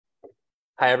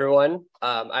Hi, everyone.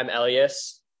 I'm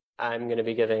Elias. I'm going to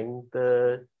be giving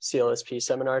the CLSP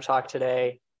seminar talk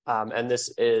today, and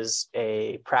this is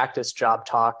a practice job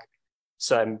talk.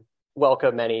 So I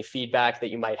welcome any feedback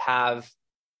that you might have,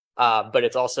 but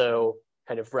it's also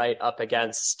kind of right up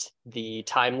against the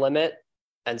time limit.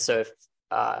 And so if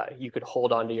you could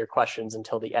hold on to your questions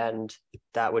until the end,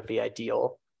 that would be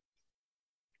ideal.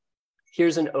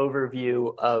 Here's an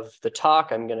overview of the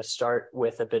talk. I'm going to start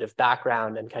with a bit of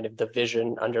background and kind of the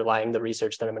vision underlying the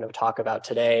research that I'm going to talk about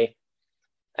today.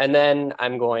 And then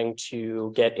I'm going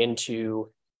to get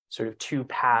into sort of two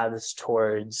paths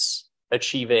towards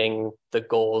achieving the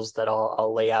goals that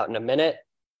I'll lay out in a minute.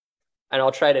 And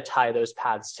I'll try to tie those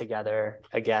paths together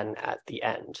again at the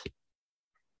end.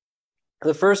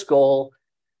 The first goal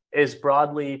is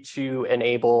broadly to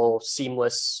enable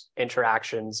seamless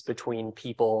interactions between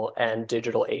people and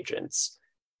digital agents,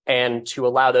 and to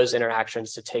allow those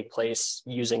interactions to take place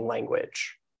using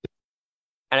language.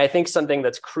 And I think something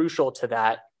that's crucial to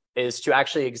that is to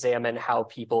actually examine how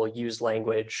people use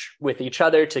language with each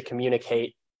other to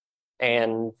communicate,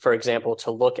 and, for example,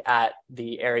 to look at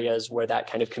the areas where that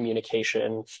kind of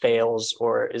communication fails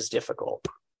or is difficult.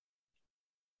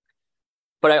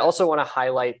 But I also want to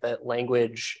highlight that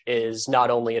language is not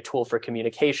only a tool for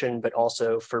communication, but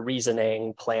also for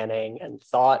reasoning, planning, and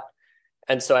thought.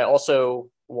 And so I also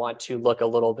want to look a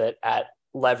little bit at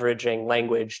leveraging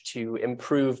language to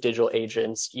improve digital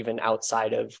agents even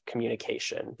outside of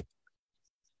communication.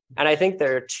 And I think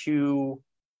there are two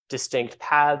distinct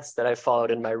paths that I've followed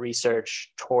in my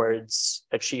research towards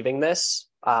achieving this,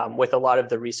 with a lot of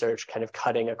the research kind of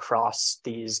cutting across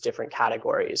these different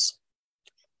categories.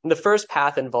 The first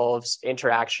path involves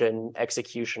interaction,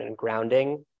 execution, and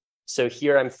grounding. So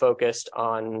here I'm focused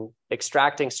on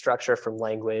extracting structure from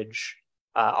language.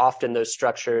 Often those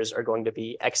structures are going to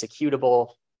be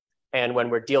executable. And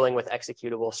when we're dealing with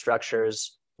executable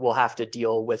structures, we'll have to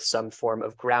deal with some form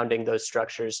of grounding those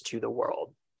structures to the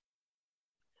world.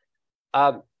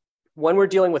 When we're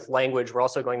dealing with language, we're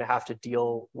also going to have to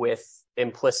deal with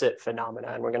implicit phenomena,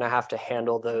 and we're going to have to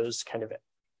handle those kind of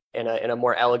in a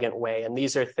more elegant way. And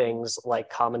these are things like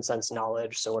common sense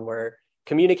knowledge. So when we're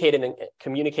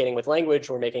communicating with language,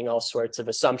 we're making all sorts of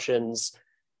assumptions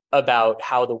about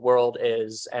how the world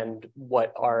is and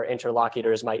what our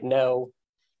interlocutors might know.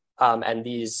 And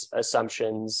these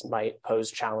assumptions might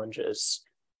pose challenges.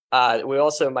 We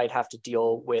also might have to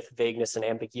deal with vagueness and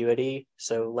ambiguity.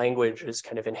 So language is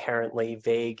kind of inherently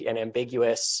vague and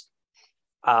ambiguous.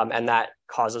 And that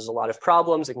causes a lot of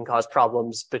problems. It can cause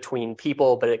problems between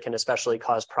people, but it can especially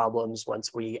cause problems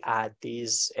once we add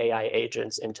these AI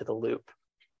agents into the loop.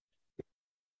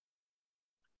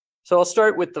 So I'll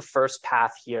start with the first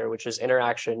path here, which is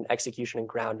interaction, execution, and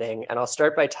grounding. And I'll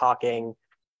start by talking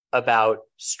about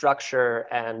structure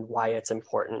and why it's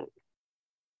important.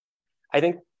 I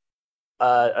think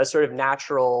a sort of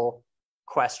natural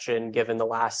question given the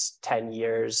last 10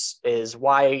 years is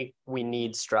why we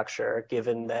need structure,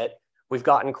 given that we've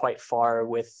gotten quite far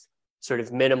with sort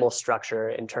of minimal structure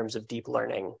in terms of deep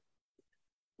learning.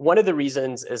 One of the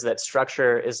reasons is that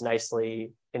structure is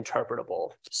nicely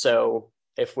interpretable. So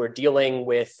if we're dealing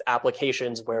with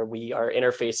applications where we are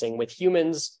interfacing with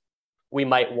humans, we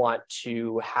might want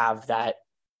to have that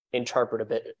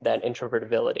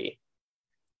interpretability.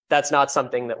 That's not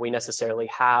something that we necessarily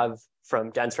have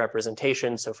from dense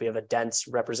representation. So if we have a dense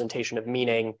representation of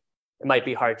meaning, it might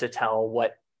be hard to tell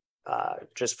what,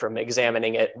 just from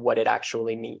examining it, what it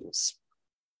actually means.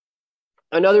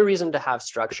 Another reason to have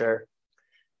structure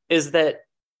is that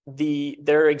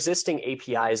there are existing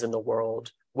APIs in the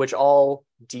world which all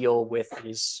deal with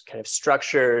these kind of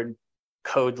structured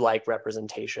code-like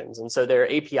representations. And so there are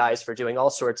APIs for doing all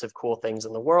sorts of cool things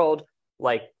in the world,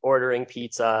 like ordering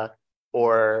pizza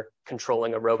or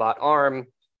controlling a robot arm,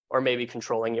 or maybe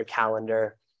controlling your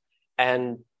calendar.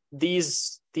 And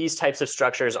these types of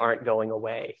structures aren't going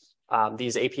away.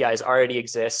 These APIs already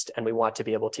exist, and we want to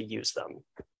be able to use them.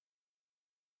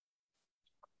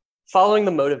 Following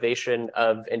the motivation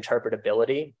of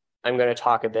interpretability, I'm going to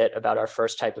talk a bit about our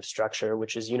first type of structure,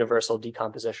 which is universal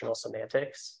decompositional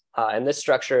semantics. And this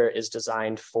structure is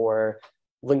designed for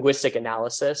linguistic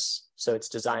analysis. So it's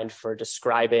designed for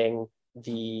describing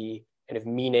the kind of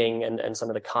meaning and some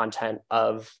of the content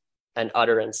of an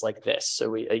utterance like this.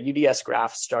 So a UDS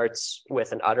graph starts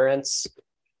with an utterance,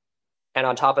 and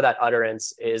on top of that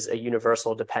utterance is a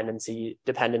universal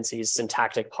dependencies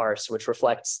syntactic parse, which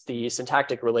reflects the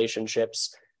syntactic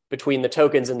relationships between the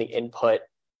tokens in the input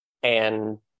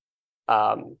and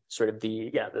sort of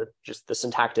just the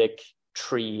syntactic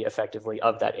tree effectively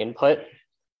of that input.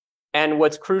 And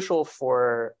what's crucial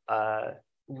for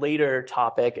later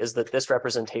topic is that this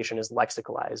representation is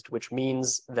lexicalized, which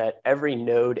means that every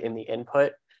node in the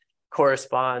input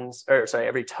corresponds, or sorry,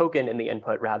 every token in the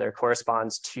input rather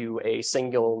corresponds to a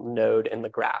single node in the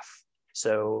graph.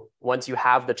 So once you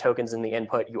have the tokens in the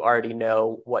input, you already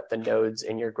know what the nodes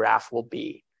in your graph will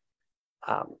be.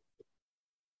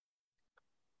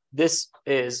 This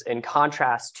is in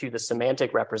contrast to the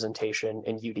semantic representation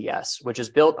in UDS, which is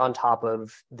built on top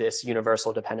of this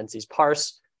universal dependencies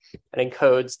parse and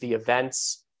encodes the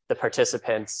events, the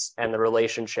participants, and the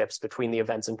relationships between the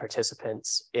events and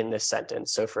participants in this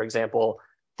sentence. So for example,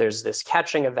 there's this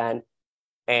catching event,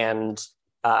 and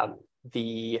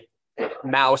the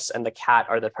mouse and the cat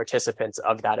are the participants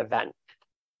of that event.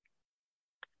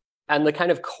 And the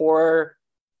kind of core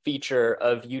feature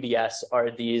of UDS are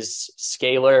these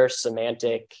scalar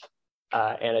semantic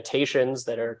annotations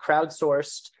that are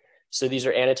crowdsourced. So these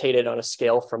are annotated on a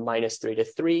scale from -3 to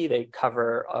 3. They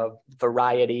cover a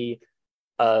variety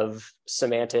of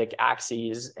semantic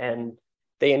axes, and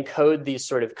they encode these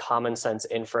sort of common sense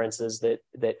inferences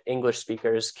that English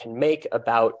speakers can make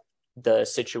about the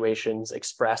situations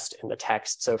expressed in the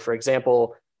text. So for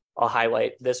example, I'll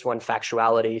highlight this one,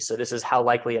 factuality. So this is how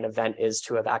likely an event is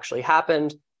to have actually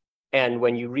happened. And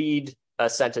when you read a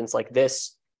sentence like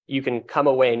this, you can come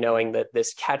away knowing that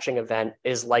this catching event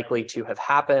is likely to have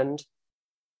happened.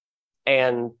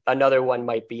 And another one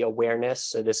might be awareness.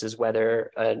 So this is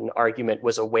whether an argument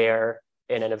was aware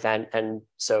in an event. And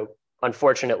so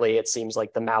unfortunately, it seems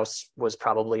like the mouse was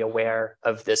probably aware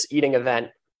of this eating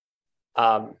event.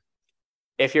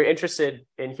 If you're interested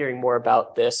in hearing more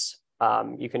about this,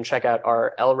 you can check out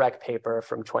our LREC paper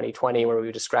from 2020, where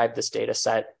we described this data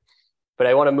set. But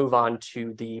I want to move on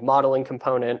to the modeling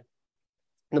component.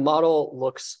 The model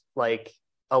looks like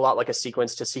a lot like a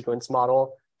sequence to sequence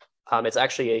model. It's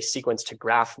actually a sequence to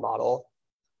graph model.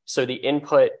 So the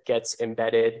input gets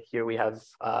embedded. Here we have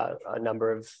a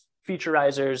number of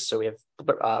featurizers. So we have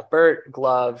BERT,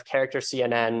 glove, character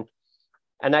CNN,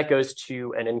 and that goes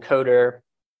to an encoder.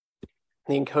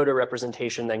 The encoder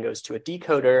representation then goes to a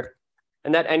decoder.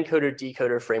 And that encoder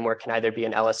decoder framework can either be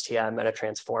an LSTM and a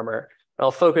transformer. I'll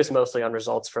focus mostly on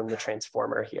results from the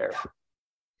transformer here.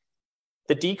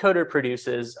 The decoder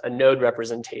produces a node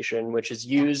representation, which is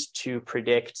used to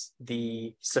predict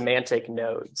the semantic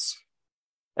nodes.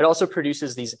 It also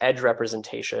produces these edge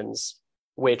representations,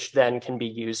 which then can be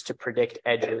used to predict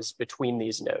edges between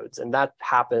these nodes. And that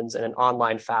happens in an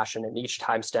online fashion. And each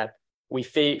time step, we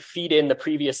feed in the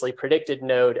previously predicted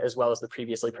node as well as the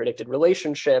previously predicted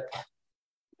relationship.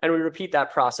 And we repeat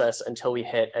that process until we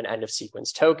hit an end of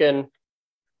sequence token,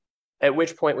 at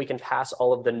which point we can pass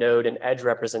all of the node and edge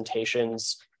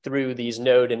representations through these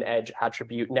node and edge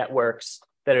attribute networks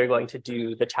that are going to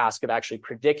do the task of actually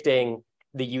predicting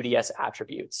the UDS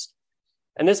attributes.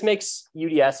 And this makes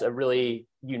UDS a really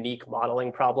unique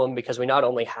modeling problem, because we not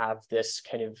only have this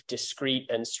kind of discrete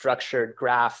and structured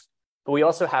graph, but we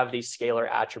also have these scalar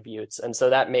attributes. And so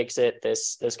that makes it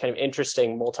this kind of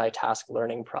interesting multitask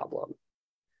learning problem.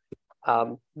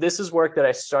 This is work that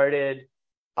I started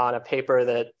on a paper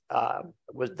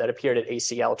that appeared at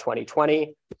ACL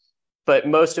 2020. But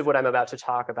most of what I'm about to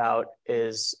talk about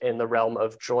is in the realm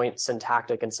of joint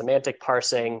syntactic and semantic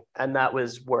parsing, and that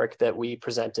was work that we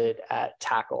presented at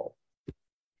Tackle.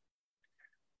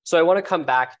 So I want to come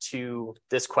back to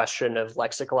this question of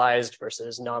lexicalized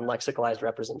versus non-lexicalized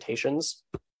representations.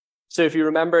 So if you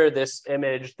remember this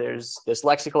image, there's this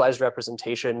lexicalized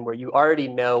representation where you already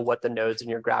know what the nodes in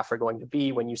your graph are going to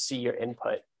be when you see your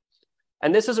input.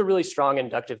 And this is a really strong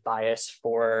inductive bias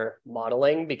for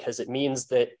modeling, because it means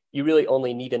that you really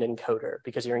only need an encoder,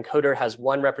 because your encoder has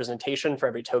one representation for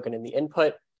every token in the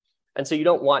input. And so you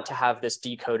don't want to have this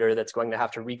decoder that's going to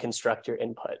have to reconstruct your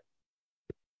input.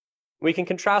 We can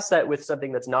contrast that with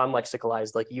something that's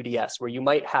non-lexicalized like UDS, where you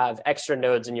might have extra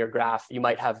nodes in your graph. You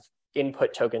might have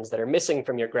input tokens that are missing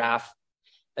from your graph.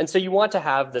 And so you want to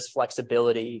have this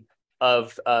flexibility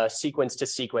of a sequence to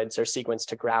sequence or sequence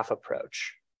to graph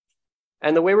approach.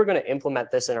 And the way we're going to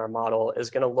implement this in our model is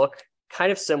going to look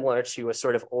kind of similar to a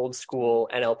sort of old school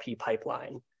NLP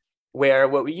pipeline, where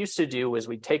what we used to do was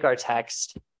we'd take our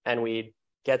text and we'd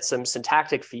get some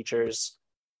syntactic features,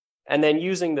 and then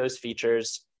using those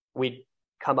features, we'd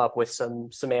come up with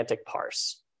some semantic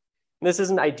parse. And this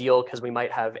isn't ideal because we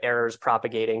might have errors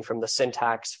propagating from the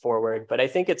syntax forward, but I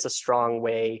think it's a strong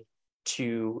way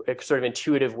to, a sort of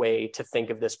intuitive way to think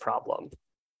of this problem.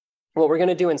 What we're going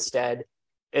to do instead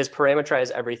is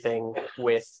parameterize everything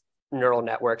with neural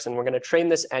networks, and we're going to train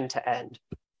this end to end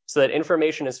so that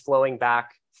information is flowing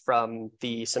back from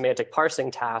the semantic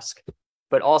parsing task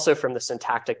but also from the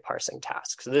syntactic parsing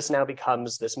task. So this now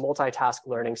becomes this multitask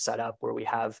learning setup where we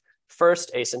have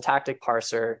first a syntactic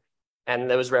parser, and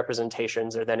those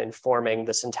representations are then informing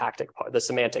the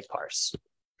semantic parse.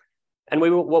 And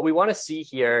what we want to see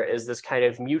here is this kind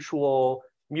of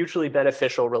mutually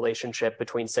beneficial relationship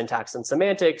between syntax and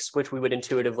semantics, which we would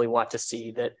intuitively want to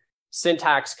see that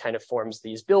syntax kind of forms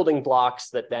these building blocks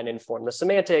that then inform the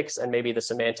semantics, and maybe the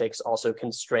semantics also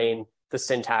constrain the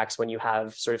syntax when you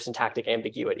have sort of syntactic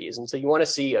ambiguities. And so you want to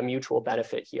see a mutual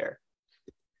benefit here.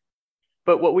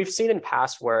 But what we've seen in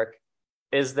past work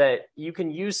is that you can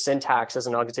use syntax as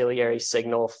an auxiliary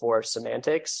signal for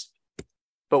semantics,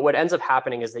 but what ends up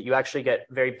happening is that you actually get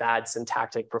very bad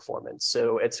syntactic performance.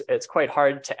 So it's quite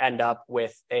hard to end up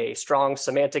with a strong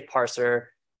semantic parser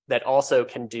that also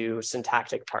can do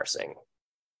syntactic parsing.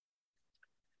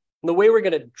 And the way we're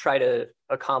going to try to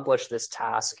accomplish this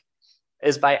task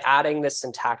is by adding this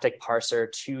syntactic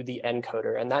parser to the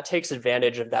encoder. And that takes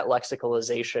advantage of that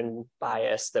lexicalization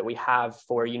bias that we have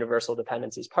for universal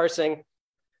dependencies parsing.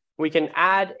 We can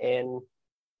add in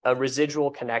a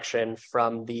residual connection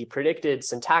from the predicted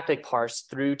syntactic parse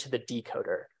through to the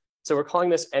decoder. So we're calling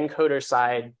this encoder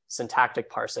side syntactic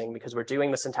parsing because we're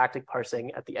doing the syntactic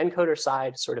parsing at the encoder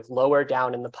side, sort of lower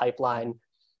down in the pipeline,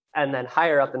 and then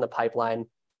higher up in the pipeline,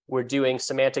 we're doing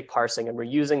semantic parsing, and we're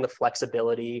using the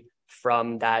flexibility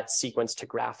from that sequence to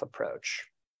graph approach.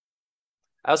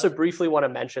 I also briefly want to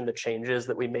mention the changes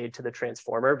that we made to the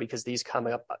transformer because these come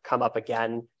up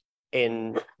again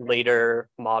in later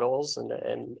models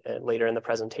and later in the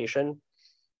presentation.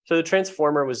 So the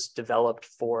transformer was developed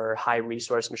for high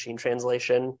resource machine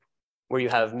translation, where you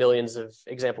have millions of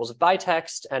examples of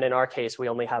bytext. And in our case, we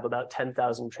only have about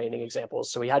 10,000 training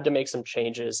examples. So we had to make some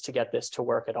changes to get this to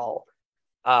work at all.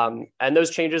 And those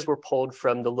changes were pulled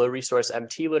from the low resource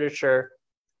MT literature.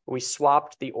 We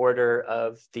swapped the order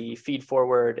of the feed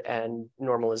forward and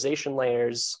normalization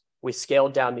layers. We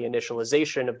scaled down the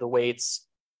initialization of the weights.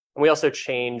 And we also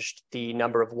changed the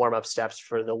number of warm-up steps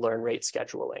for the learn rate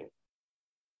scheduling.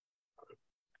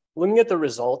 Looking at the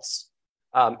results,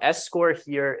 S-score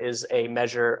here is a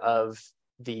measure of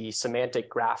the semantic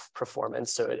graph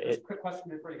performance. So Just a quick question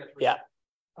before you get to yeah.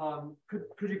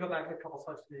 Could you go back a couple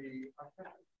slides to the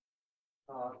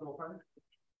little further?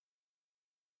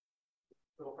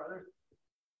 Little further?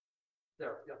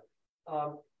 There,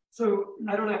 yeah. So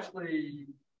I don't actually.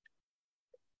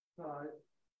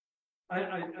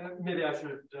 Maybe I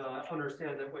should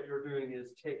understand that what you're doing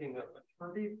is taking a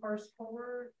maternity parse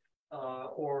forward,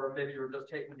 or maybe you're just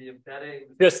taking the embedding.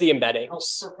 Just the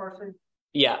embeddings. For parsing?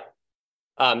 Yeah.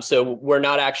 So we're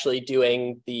not actually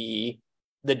doing the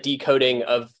decoding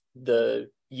of the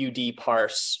UD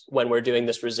parse when we're doing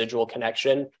this residual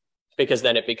connection, because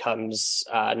then it becomes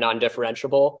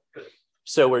non-differentiable.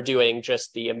 So we're doing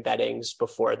just the embeddings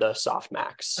before the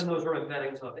softmax. And those are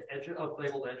embeddings of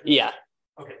labeled edges? Yeah.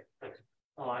 Okay, thanks.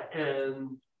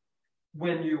 And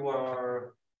when you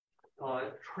are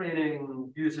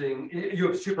training using, you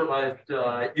have supervised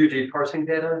UD parsing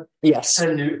data? Yes.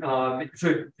 And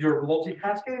so you're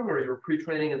multitasking, or you're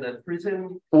pre-training and then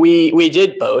freezing? We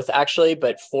did both actually,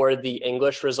 but for the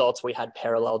English results, we had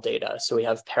parallel data. So we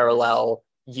have parallel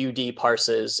UD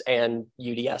parses and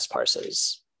UDS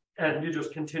parses. And you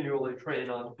just continually train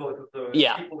on both of those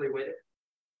equally weighted?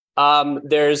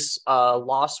 There's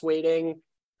loss weighting.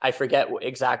 I forget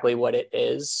exactly what it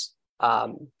is,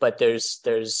 but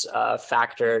there's a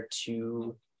factor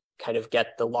to kind of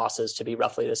get the losses to be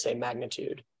roughly the same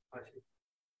magnitude. I see.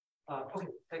 Okay,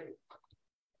 thank you.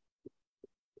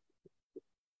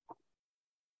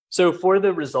 So for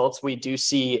the results, we do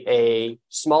see a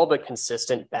small but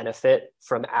consistent benefit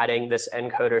from adding this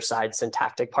encoder side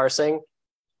syntactic parsing.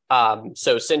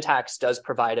 So syntax does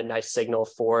provide a nice signal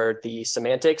for the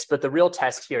semantics, but the real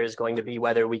test here is going to be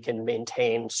whether we can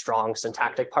maintain strong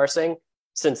syntactic parsing,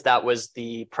 since that was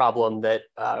the problem that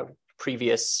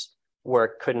previous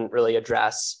work couldn't really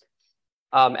address.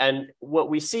 And what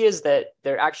we see is that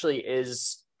there actually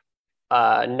is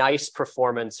nice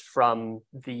performance from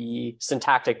the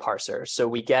syntactic parser. So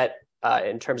we get,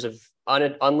 in terms of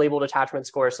unlabeled attachment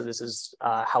score, so this is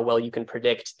how well you can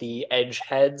predict the edge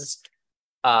heads,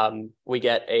 we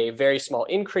get a very small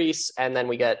increase, and then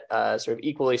we get a sort of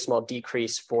equally small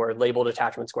decrease for labeled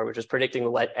attachment score, which is predicting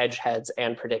the edge heads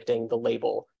and predicting the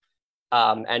label.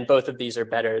 And both of these are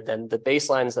better than the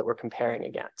baselines that we're comparing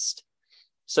against.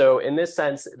 So in this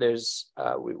sense, there's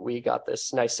we got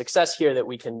this nice success here that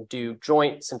we can do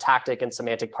joint syntactic and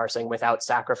semantic parsing without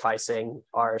sacrificing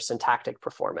our syntactic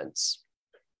performance.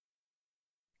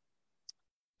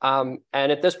 And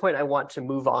at this point, I want to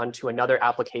move on to another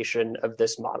application of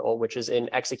this model, which is in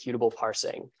executable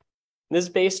parsing. This is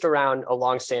based around a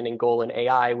longstanding goal in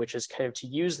AI, which is kind of to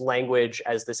use language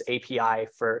as this API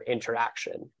for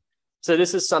interaction. So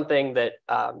this is something that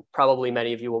probably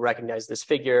many of you will recognize this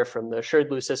figure from the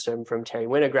Sherdlu system from Terry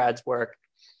Winograd's work.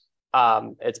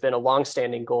 It's been a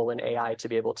longstanding goal in AI to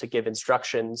be able to give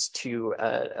instructions to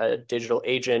a digital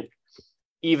agent,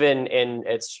 even in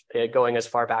its going as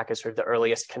far back as sort of the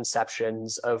earliest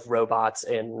conceptions of robots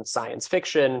in science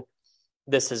fiction.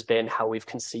 This has been how we've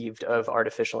conceived of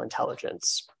artificial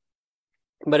intelligence.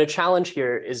 But a challenge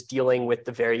here is dealing with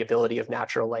the variability of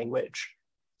natural language.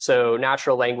 So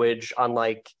natural language,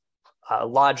 unlike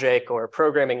logic or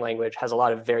programming language, has a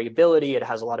lot of variability, it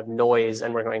has a lot of noise,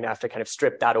 and we're going to have to kind of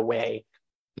strip that away.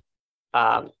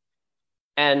 And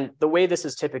the way this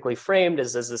is typically framed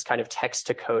is as this kind of text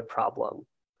to code problem.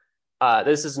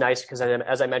 This is nice because,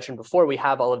 as I mentioned before, we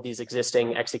have all of these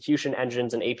existing execution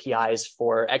engines and APIs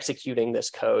for executing this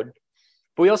code.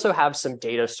 But we also have some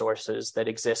data sources that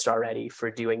exist already for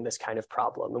doing this kind of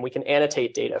problem, and we can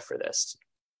annotate data for this.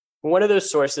 One of those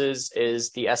sources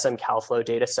is the SM-CalFlow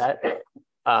data set.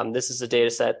 This is a data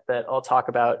set that I'll talk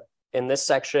about in this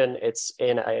section. It's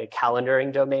in a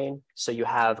calendaring domain. So you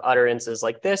have utterances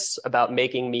like this about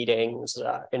making meetings,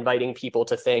 inviting people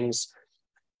to things,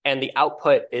 and the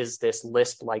output is this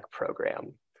Lisp-like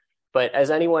program. But as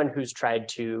anyone who's tried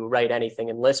to write anything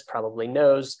in Lisp probably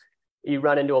knows, you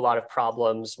run into a lot of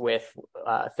problems with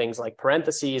things like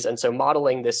parentheses, and so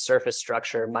modeling this surface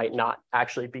structure might not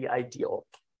actually be ideal.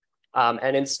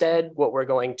 And instead, what we're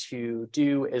going to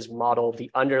do is model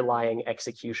the underlying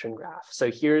execution graph.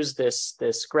 So here's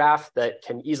this graph that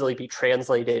can easily be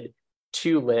translated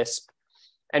to Lisp.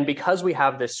 And because we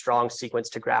have this strong sequence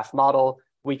to graph model,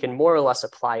 we can more or less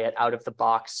apply it out of the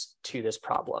box to this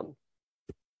problem.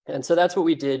 And so that's what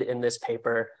we did in this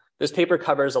paper. This paper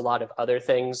covers a lot of other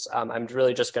things. I'm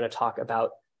really just going to talk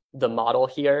about the model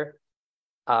here.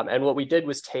 And what we did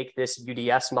was take this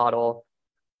UDS model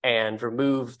and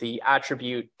remove the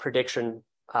attribute prediction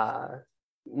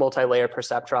multi-layer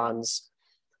perceptrons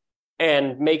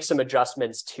and make some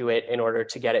adjustments to it in order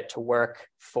to get it to work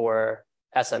for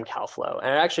SM-CalFlow. And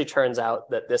it actually turns out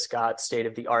that this got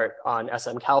state-of-the-art on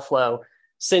SM-CalFlow.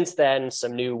 Since then,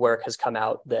 some new work has come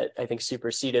out that I think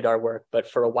superseded our work, but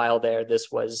for a while there,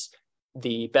 this was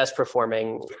the best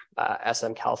performing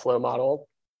SM-CalFlow model.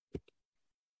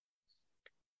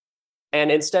 And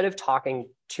instead of talking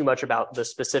too much about the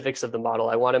specifics of the model,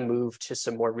 I want to move to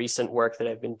some more recent work that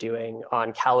I've been doing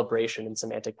on calibration and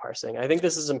semantic parsing. I think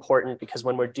this is important because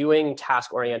when we're doing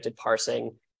task-oriented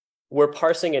parsing, we're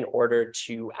parsing in order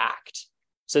to act.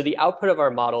 So the output of our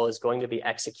model is going to be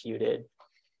executed.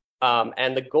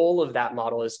 And the goal of that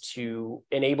model is to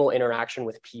enable interaction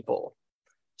with people.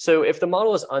 So if the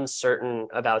model is uncertain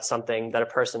about something that a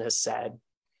person has said,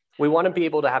 we want to be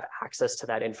able to have access to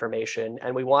that information,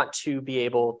 and we want to be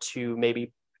able to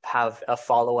maybe have a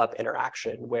follow-up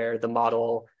interaction where the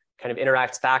model kind of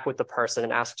interacts back with the person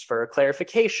and asks for a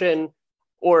clarification,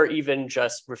 or even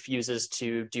just refuses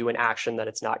to do an action that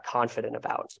it's not confident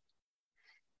about.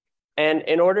 And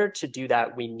in order to do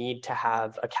that, we need to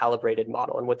have a calibrated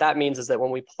model. And what that means is that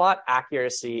when we plot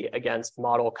accuracy against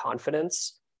model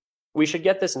confidence, we should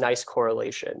get this nice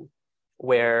correlation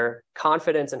where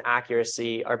confidence and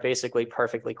accuracy are basically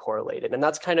perfectly correlated. And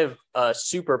that's kind of a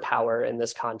superpower in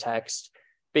this context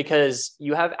because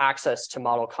you have access to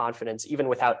model confidence even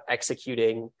without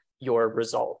executing your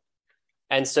result.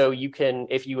 And so you can,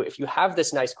 if you have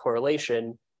this nice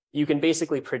correlation, you can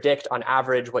basically predict on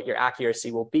average what your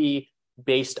accuracy will be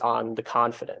based on the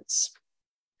confidence.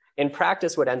 In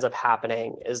practice, what ends up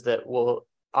happening is that we'll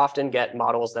often get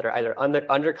models that are either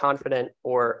underconfident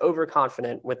or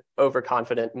overconfident, with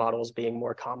overconfident models being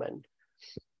more common.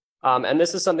 And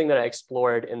this is something that I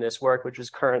explored in this work, which is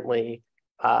currently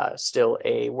still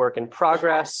a work in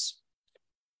progress,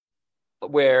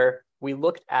 where we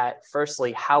looked at,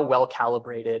 firstly, how well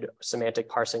calibrated semantic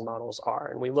parsing models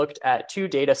are. And we looked at two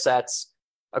data sets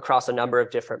across a number of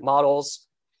different models,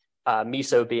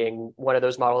 MISO being one of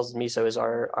those models. MISO is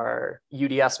our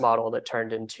UDS model that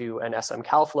turned into an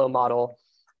SM-CalFlow model.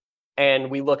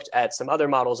 And we looked at some other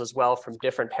models as well from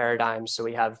different paradigms. So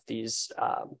we have these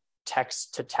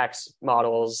text-to-text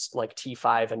models like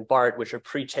T5 and BART, which are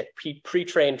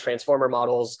pre-trained transformer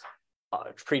models,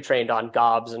 pre-trained on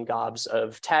gobs and gobs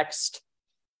of text.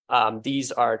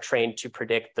 These are trained to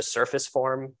predict the surface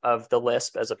form of the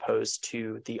Lisp as opposed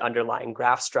to the underlying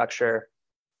graph structure.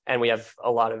 And we have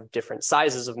a lot of different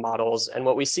sizes of models. And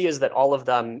what we see is that all of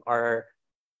them are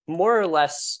more or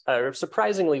less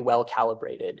surprisingly well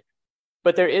calibrated.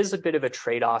 But there is a bit of a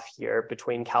trade-off here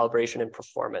between calibration and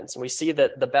performance. And we see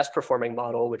that the best performing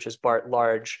model, which is BART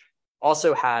large,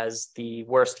 also has the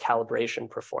worst calibration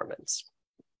performance.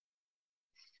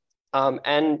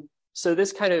 And so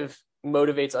this kind of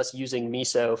motivates us using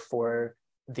MISO for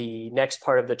the next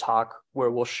part of the talk, where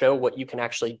we'll show what you can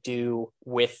actually do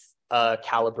with a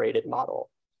calibrated model.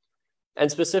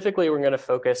 And specifically, we're going to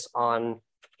focus on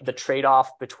the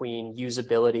trade-off between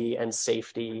usability and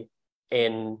safety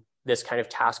in this kind of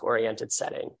task-oriented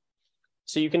setting.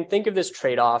 So you can think of this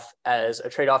trade-off as a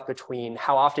trade-off between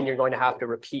how often you're going to have to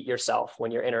repeat yourself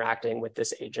when you're interacting with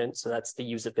this agent, so that's the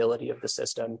usability of the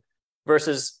system,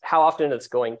 versus how often it's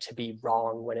going to be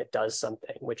wrong when it does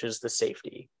something, which is the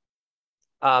safety.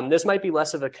 This might be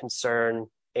less of a concern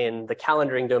in the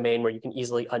calendaring domain where you can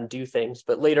easily undo things,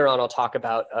 but later on I'll talk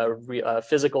about a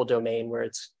physical domain where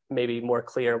it's maybe more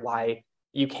clear why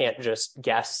you can't just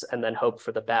guess and then hope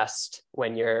for the best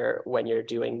when you're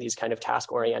doing these kind of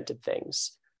task-oriented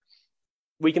things.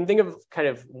 We can think of kind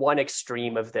of one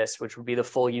extreme of this, which would be the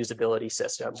full usability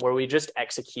system, where we just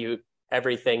execute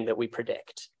everything that we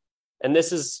predict. And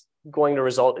this is going to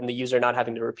result in the user not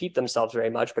having to repeat themselves very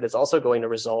much, but it's also going to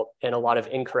result in a lot of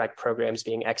incorrect programs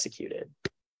being executed.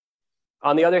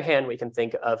 On the other hand, we can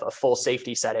think of a full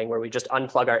safety setting where we just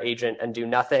unplug our agent and do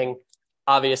nothing.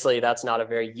 Obviously, that's not a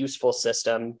very useful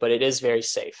system, but it is very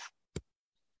safe.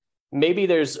 Maybe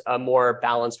there's a more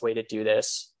balanced way to do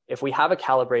this. If we have a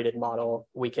calibrated model,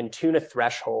 we can tune a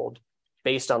threshold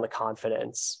based on the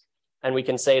confidence. And we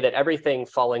can say that everything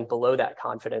falling below that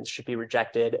confidence should be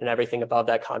rejected and everything above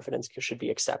that confidence should be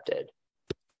accepted.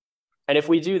 And if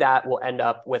we do that, we'll end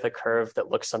up with a curve that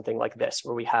looks something like this,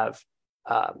 where we have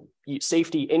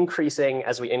safety increasing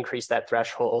as we increase that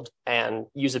threshold and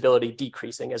usability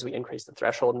decreasing as we increase the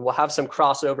threshold. And we'll have some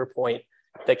crossover point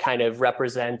that kind of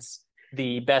represents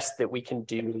the best that we can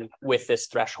do with this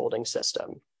thresholding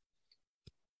system.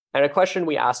 And a question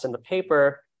we asked in the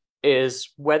paper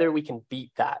is whether we can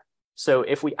beat that. So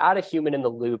if we add a human in the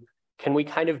loop, can we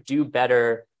kind of do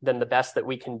better than the best that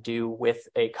we can do with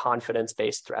a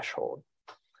confidence-based threshold?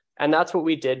 And that's what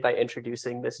we did by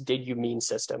introducing this did you mean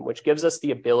system, which gives us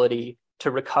the ability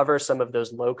to recover some of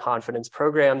those low confidence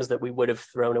programs that we would have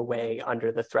thrown away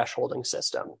under the thresholding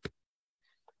system.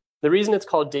 The reason it's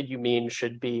called did you mean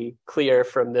should be clear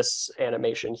from this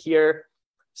animation here.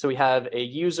 So we have a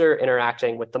user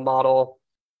interacting with the model.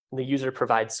 The user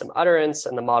provides some utterance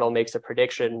and the model makes a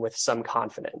prediction with some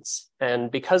confidence.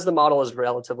 And because the model is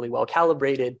relatively well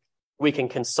calibrated, we can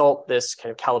consult this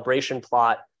kind of calibration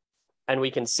plot. And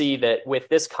we can see that with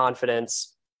this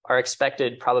confidence, our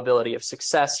expected probability of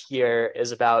success here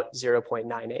is about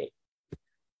 0.98.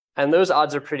 And those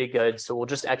odds are pretty good, so we'll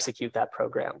just execute that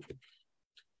program.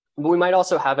 But we might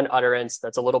also have an utterance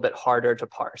that's a little bit harder to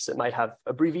parse. It might have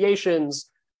abbreviations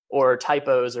or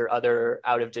typos or other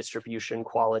out of distribution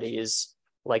qualities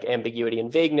like ambiguity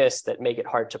and vagueness that make it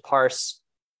hard to parse.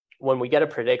 When we get a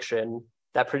prediction,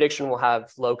 that prediction will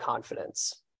have low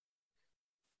confidence.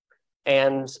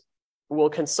 And we'll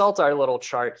consult our little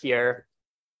chart here,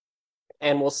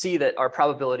 and we'll see that our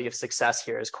probability of success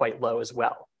here is quite low as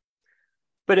well.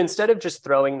 But instead of just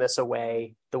throwing this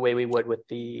away the way we would with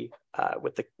the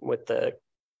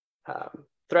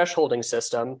thresholding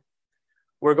system,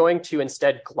 we're going to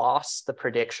instead gloss the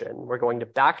prediction. We're going to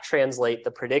back translate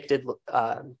the predicted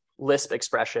Lisp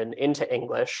expression into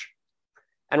English,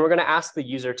 and we're going to ask the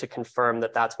user to confirm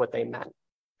that that's what they meant.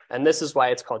 And this is why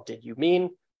it's called did you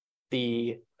mean.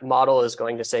 The model is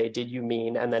going to say, did you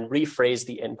mean, and then rephrase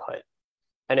the input.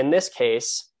 And in this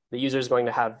case, the user is going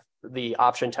to have the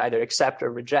option to either accept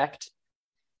or reject.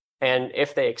 And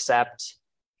if they accept,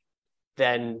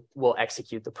 then we'll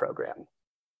execute the program.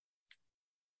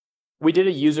 We did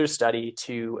a user study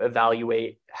to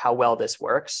evaluate how well this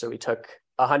works. So we took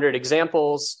 100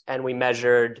 examples and we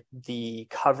measured the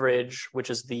coverage, which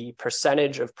is the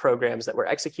percentage of programs that were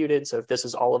executed. So if this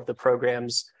is all of the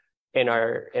programs in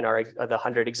the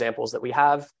 100 examples that we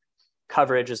have,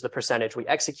 coverage is the percentage we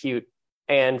execute,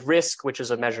 and risk, which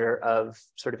is a measure of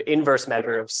sort of inverse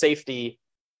measure of safety,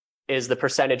 is the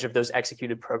percentage of those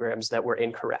executed programs that were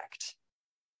incorrect.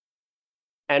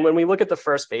 And when we look at the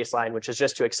first baseline, which is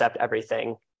just to accept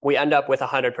everything, we end up with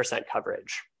 100%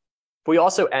 coverage. We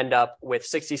also end up with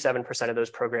 67% of those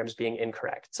programs being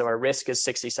incorrect. So our risk is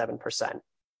 67%.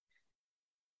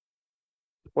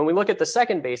 When we look at the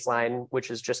second baseline, which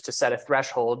is just to set a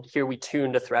threshold, here we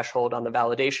tuned a threshold on the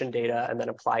validation data and then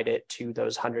applied it to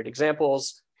those 100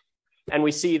 examples. And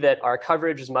we see that our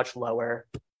coverage is much lower,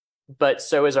 but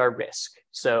so is our risk.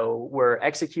 So we're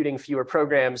executing fewer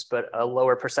programs, but a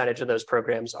lower percentage of those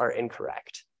programs are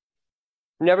incorrect.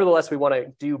 Nevertheless, we want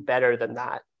to do better than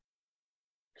that.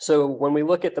 So when we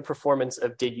look at the performance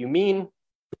of did you mean,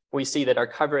 we see that our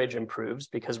coverage improves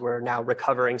because we're now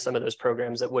recovering some of those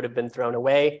programs that would have been thrown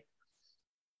away.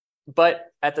 But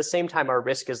at the same time, our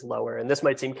risk is lower. And this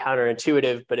might seem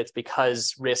counterintuitive, but it's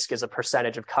because risk is a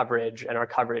percentage of coverage and our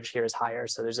coverage here is higher.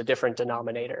 So there's a different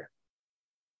denominator.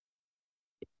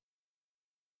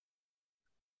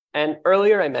 And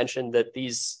earlier I mentioned that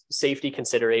these safety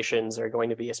considerations are going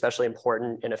to be especially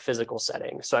important in a physical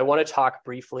setting. So I want to talk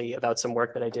briefly about some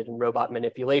work that I did in robot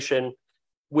manipulation,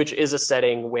 which is a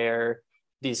setting where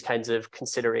these kinds of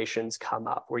considerations come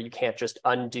up, where you can't just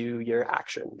undo your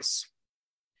actions.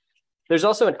 There's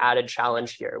also an added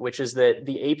challenge here, which is that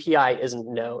the API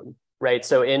isn't known, right?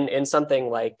 So in something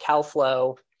like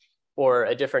CalFlow or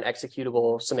a different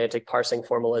executable semantic parsing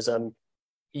formalism,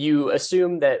 you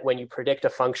assume that when you predict a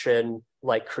function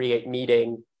like create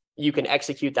meeting, you can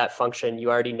execute that function, you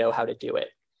already know how to do it.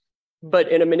 But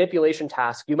in a manipulation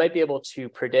task, you might be able to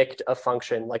predict a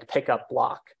function like pick up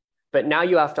block, but now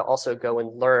you have to also go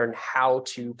and learn how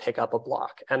to pick up a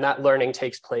block. And that learning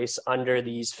takes place under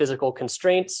these physical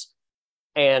constraints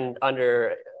and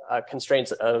under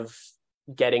constraints of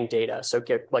getting data. So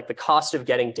like the cost of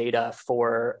getting data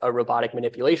for a robotic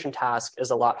manipulation task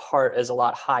is a lot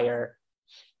higher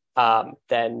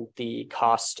than the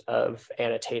cost of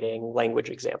annotating language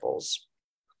examples.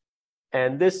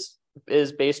 And this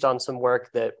is based on some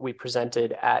work that we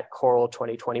presented at Coral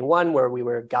 2021, where we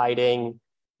were guiding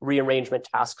rearrangement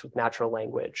tasks with natural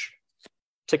language.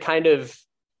 To kind of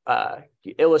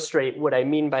illustrate what I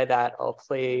mean by that, I'll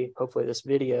play, hopefully this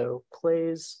video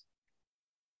plays.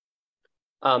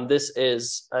 This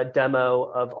is a demo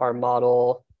of our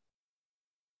model.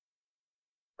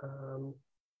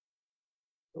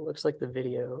 It looks like the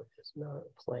video is not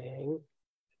playing.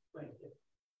 Let's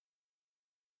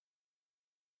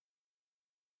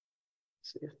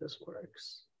see if this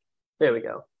works. There we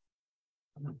go.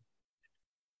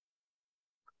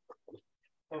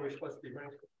 Are we supposed to be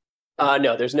ranked?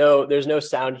 No, there's no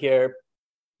sound here.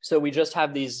 So we just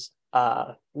have these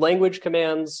language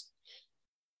commands,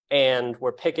 and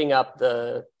we're picking up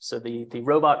the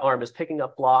robot arm is picking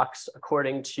up blocks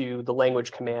according to the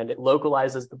language command. It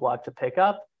localizes the block to pick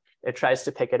up. It tries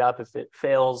to pick it up. If it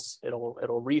fails,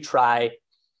 it'll retry,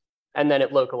 and then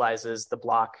it localizes the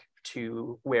block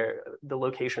to where the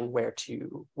location where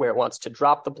it wants to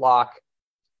drop the block,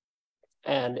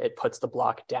 and it puts the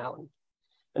block down.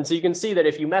 And so you can see that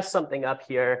if you mess something up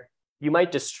here, you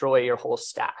might destroy your whole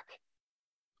stack.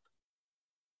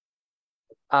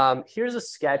 Here's a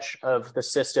sketch of the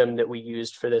system that we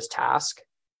used for this task.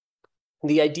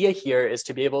 The idea here is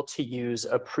to be able to use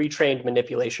a pre-trained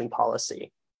manipulation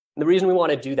policy. And the reason we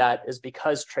want to do that is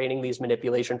because training these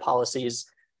manipulation policies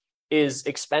is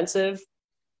expensive,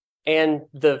 and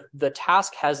the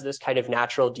task has this kind of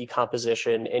natural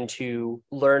decomposition into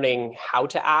learning how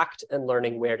to act and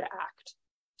learning where to act.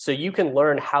 So you can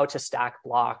learn how to stack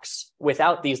blocks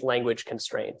without these language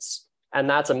constraints, and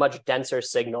that's a much denser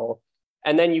signal.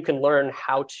 And then you can learn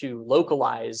how to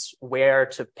localize where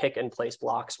to pick and place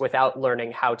blocks without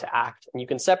learning how to act. And you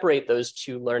can separate those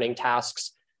two learning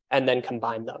tasks and then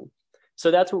combine them. So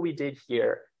that's what we did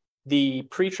here. The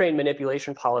pre-trained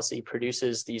manipulation policy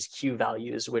produces these Q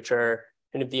values, which are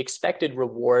kind of the expected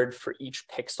reward for each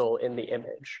pixel in the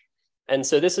image. And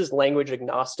so this is language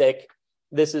agnostic.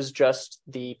 This is just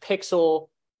the pixel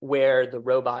where the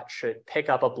robot should pick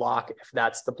up a block if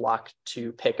that's the block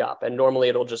to pick up. And normally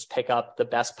it'll just pick up the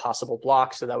best possible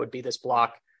block. So that would be this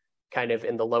block kind of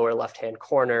in the lower left-hand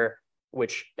corner,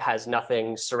 which has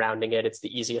nothing surrounding it. It's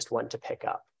the easiest one to pick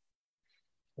up.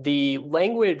 The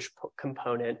language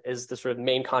component is the sort of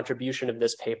main contribution of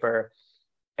this paper.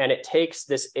 And it takes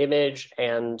this image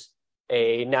and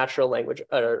a natural language,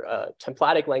 or a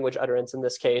templatic language utterance in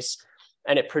this case,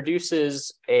 and it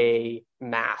produces a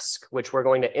mask, which we're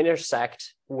going to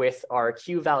intersect with our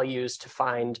Q values to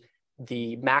find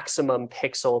the maximum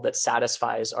pixel that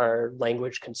satisfies our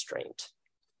language constraint.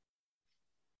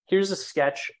 Here's a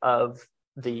sketch of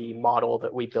the model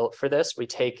that we built for this. We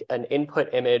take an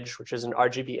input image, which is an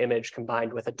RGB image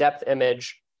combined with a depth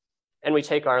image, and we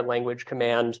take our language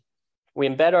command, we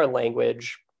embed our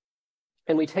language,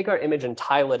 and we take our image and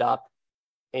tile it up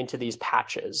into these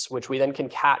patches, which we then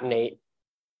concatenate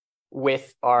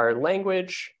with our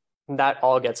language. And that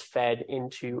all gets fed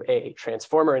into a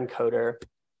transformer encoder,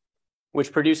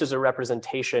 which produces a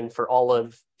representation for all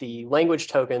of the language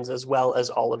tokens as well as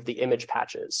all of the image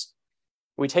patches.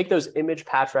 We take those image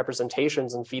patch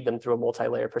representations and feed them through a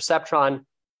multi-layer perceptron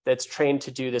that's trained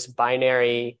to do this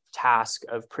binary task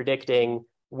of predicting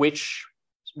which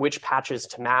patches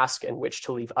to mask and which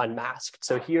to leave unmasked.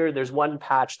 So here there's one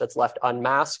patch that's left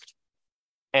unmasked.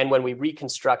 And when we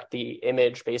reconstruct the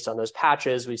image based on those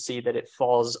patches, we see that it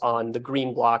falls on the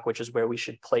green block, which is where we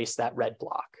should place that red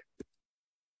block.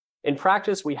 In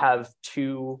practice, we have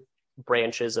two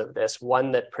branches of this,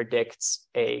 one that predicts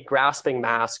a grasping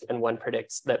mask and one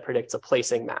that predicts a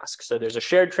placing mask. So there's a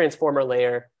shared transformer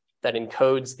layer that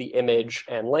encodes the image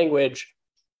and language.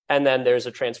 And then there's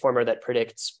a transformer that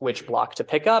predicts which block to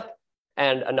pick up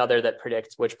and another that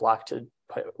predicts which block to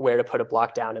where to put a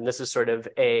block down. And this is sort of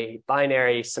a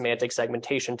binary semantic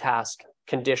segmentation task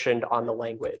conditioned on the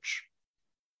language.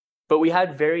 But we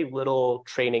had very little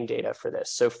training data for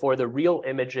this. So for the real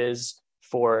images,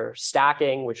 for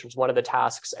stacking, which was one of the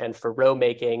tasks, and for row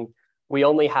making, we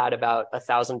only had about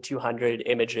 1,200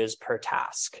 images per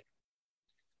task.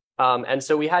 And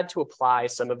so we had to apply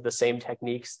some of the same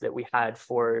techniques that we had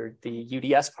for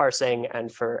the UDS parsing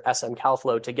and for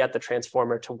SM-CalFlow to get the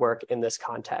transformer to work in this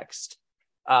context.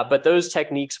 But those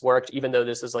techniques worked, even though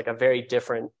this is like a very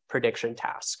different prediction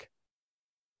task.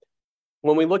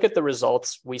 When we look at the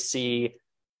results, we see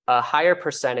a higher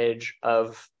percentage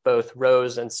of both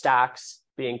rows and stacks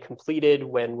being completed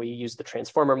when we use the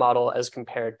transformer model as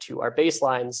compared to our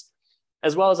baselines,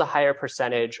 as well as a higher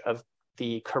percentage of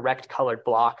the correct colored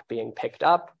block being picked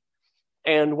up.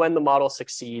 And when the model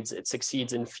succeeds, it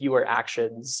succeeds in fewer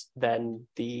actions than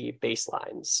the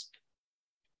baselines.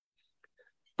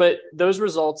 But those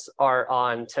results are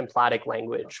on templatic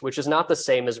language, which is not the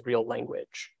same as real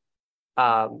language.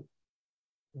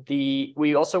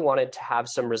 We also wanted to have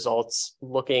some results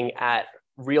looking at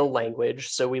real language.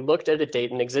 So we looked at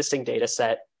an existing data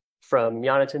set from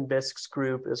Jonathan Bisk's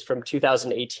group, is from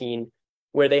 2018,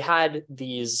 where they had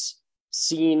these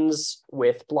scenes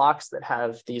with blocks that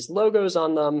have these logos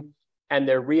on them, and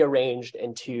they're rearranged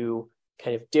into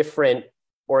kind of different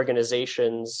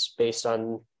organizations based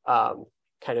on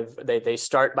they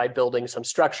start by building some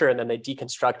structure and then they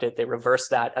deconstruct it, they reverse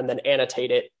that and then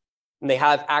annotate it. And they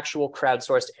have actual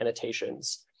crowdsourced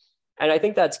annotations. And I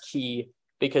think that's key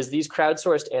because these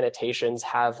crowdsourced annotations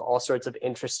have all sorts of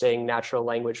interesting natural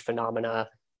language phenomena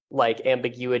like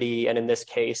ambiguity, and in this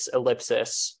case,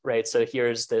 ellipsis, right? So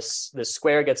here's this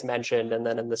square gets mentioned, and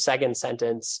then in the second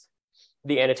sentence,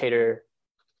 the annotator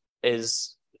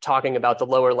is talking about the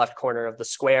lower left corner of the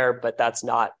square, but that's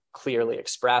not clearly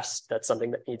expressed. That's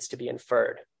something that needs to be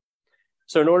inferred.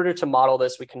 So in order to model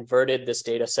this, we converted this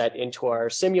data set into our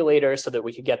simulator so that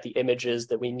we could get the images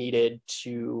that we needed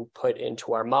to put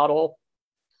into our model.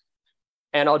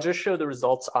 And I'll just show the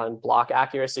results on block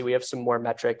accuracy. We have some more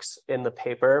metrics in the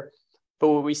paper, but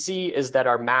what we see is that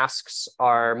our masks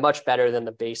are much better than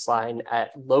the baseline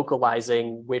at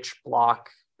localizing which block,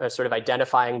 sort of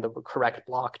identifying the correct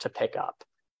block to pick up.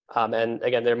 And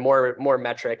again, there are more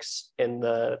metrics in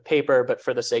the paper, but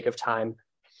for the sake of time,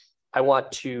 I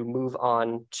want to move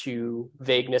on to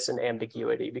vagueness and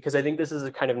ambiguity, because I think this is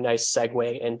a kind of nice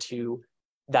segue into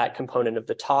that component of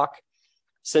the talk.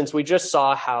 Since we just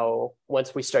saw how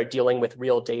once we start dealing with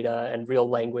real data and real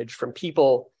language from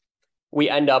people,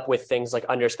 we end up with things like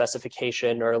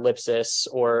underspecification or ellipsis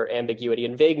or ambiguity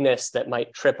and vagueness that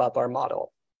might trip up our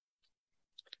model.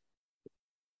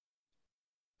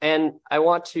 And I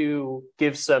want to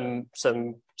give some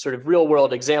sort of real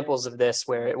world examples of this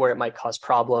where it might cause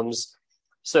problems.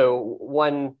 So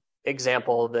one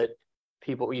example that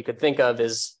you could think of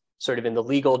is sort of in the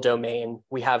legal domain,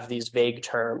 we have these vague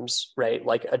terms, right?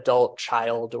 Like adult,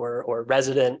 child, or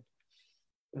resident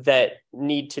that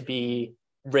need to be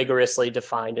rigorously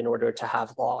defined in order to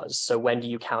have laws. So when do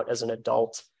you count as an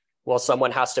adult? Well,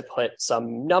 someone has to put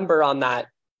some number on that,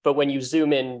 but when you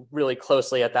zoom in really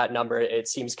closely at that number, it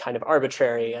seems kind of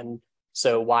arbitrary. And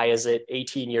so why is it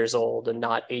 18 years old and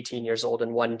not 18 years old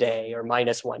in 1 day or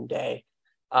minus 1 day?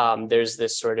 There's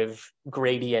this sort of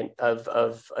gradient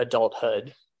of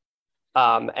adulthood.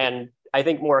 And I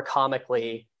think more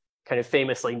comically, kind of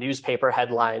famously, newspaper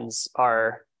headlines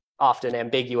are often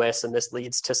ambiguous, and this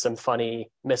leads to some funny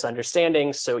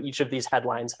misunderstandings. So each of these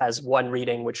headlines has one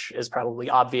reading, which is probably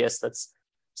obvious. That's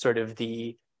sort of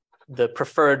the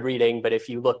preferred reading, but if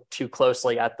you look too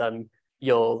closely at them,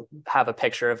 you'll have a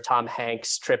picture of Tom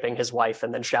Hanks tripping his wife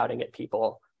and then shouting at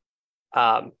people.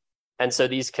 And so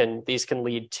these can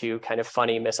lead to kind of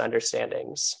funny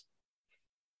misunderstandings.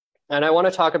 And I want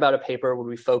to talk about a paper where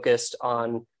we focused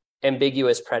on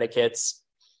ambiguous predicates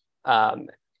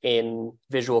in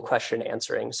visual question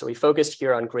answering. So we focused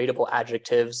here on gradable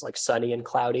adjectives like sunny and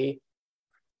cloudy.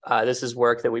 This is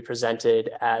work that we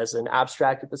presented as an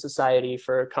abstract at the Society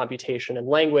for Computation and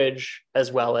Language,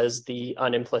 as well as the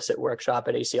unimplicit workshop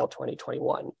at ACL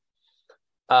 2021.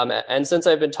 And since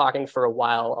I've been talking for a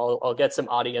while, I'll get some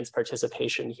audience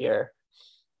participation here.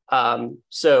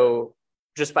 So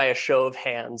just by a show of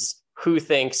hands, who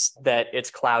thinks that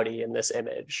it's cloudy in this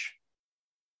image?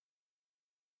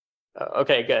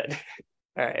 Okay, good.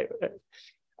 All right.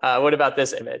 What about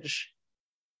this image?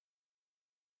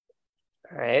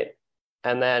 All right.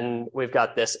 And then we've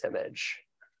got this image.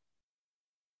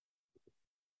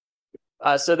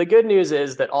 So the good news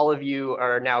is that all of you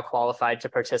are now qualified to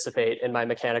participate in my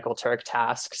Mechanical Turk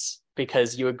tasks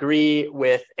because you agree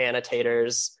with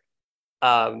annotators.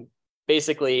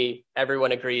 Basically,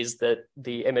 everyone agrees that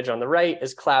the image on the right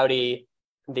is cloudy.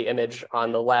 The image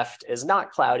on the left is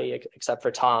not cloudy, except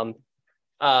for Tom.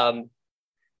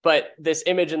 But this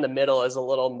image in the middle is a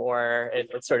little more,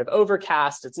 it's sort of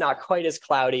overcast. It's not quite as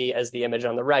cloudy as the image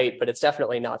on the right, but it's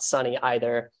definitely not sunny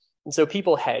either. And so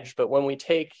people hedge, but when we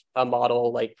take a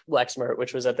model like Lexmert,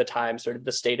 which was at the time sort of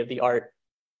the state of the art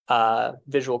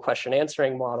visual question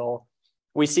answering model,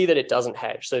 we see that it doesn't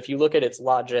hedge. So if you look at its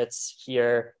logits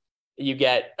here, you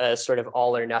get a sort of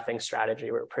all or nothing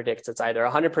strategy where it predicts it's either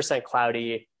 100%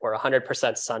 cloudy or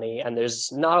 100% sunny, and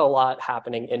there's not a lot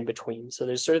happening in between. So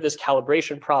there's sort of this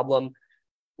calibration problem,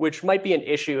 which might be an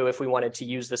issue if we wanted to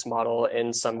use this model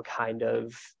in some kind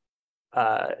of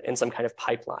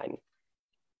pipeline.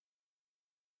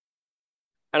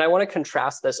 And I want to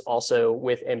contrast this also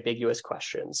with ambiguous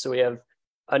questions. So we have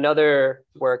another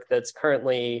work that's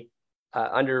currently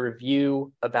under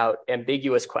review about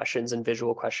ambiguous questions and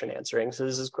visual question answering. So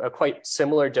this is a quite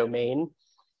similar domain,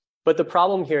 but the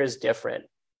problem here is different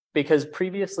because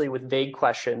previously with vague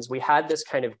questions, we had this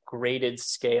kind of graded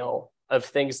scale of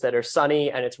things that are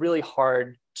sunny, and it's really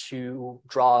hard to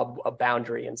draw a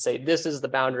boundary and say, this is the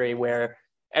boundary where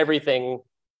everything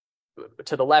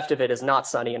to the left of it is not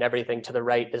sunny and everything to the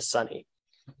right is sunny.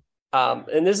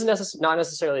 And this is not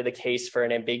necessarily the case for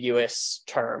an ambiguous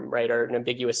term, right, or an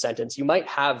ambiguous sentence. You might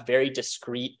have very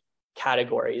discrete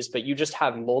categories, but you just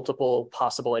have multiple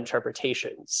possible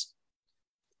interpretations.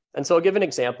 And so I'll give an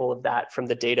example of that from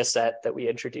the data set that we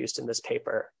introduced in this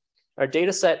paper. Our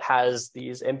data set has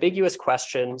these ambiguous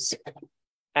questions,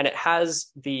 and it has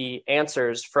the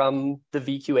answers from the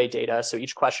VQA data. So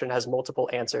each question has multiple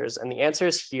answers, and the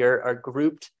answers here are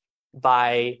grouped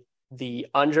by the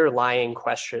underlying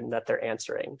question that they're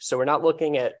answering. So we're not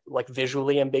looking at like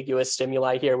visually ambiguous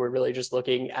stimuli here. We're really just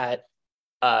looking at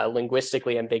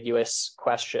linguistically ambiguous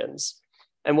questions.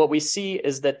 And what we see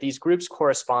is that these groups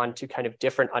correspond to kind of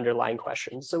different underlying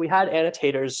questions. So we had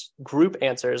annotators group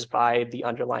answers by the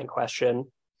underlying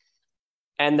question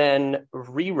and then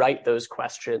rewrite those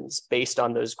questions based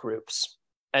on those groups.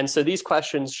 And so these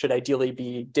questions should ideally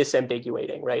be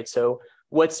disambiguating, right? So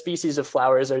what species of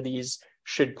flowers are these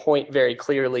should point very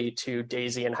clearly to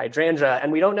daisy and hydrangea,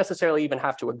 and we don't necessarily even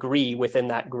have to agree within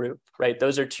that group, right?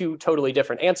 Those are two totally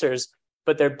different answers,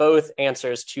 but they're both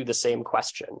answers to the same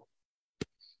question.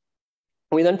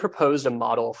 We then proposed a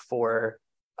model for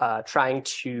trying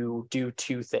to do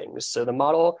two things. So the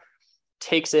model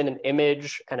takes in an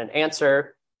image and an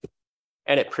answer,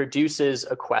 and it produces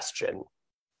a question.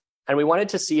 And we wanted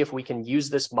to see if we can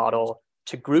use this model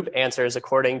to group answers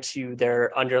according to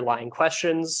their underlying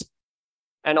questions,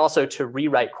 and also to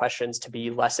rewrite questions to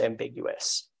be less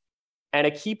ambiguous. And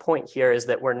a key point here is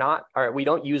that we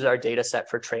don't use our data set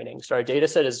for training. So our data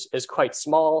set is quite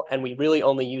small, and we really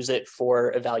only use it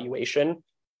for evaluation.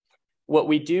 What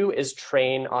we do is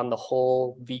train on the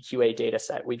whole VQA data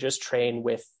set. We just train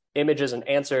with images and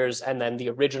answers, and then the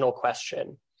original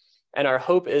question. And our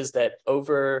hope is that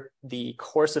over the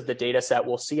course of the data set,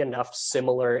 we'll see enough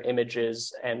similar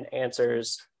images and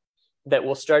answers that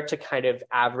we'll start to kind of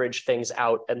average things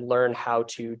out and learn how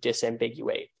to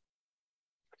disambiguate.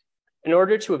 In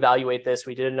order to evaluate this,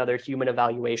 we did another human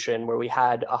evaluation where we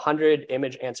had 100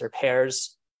 image answer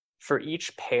pairs. For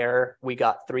each pair, we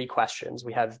got 3 questions.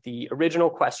 We have the original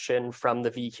question from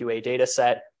the VQA data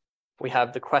set. We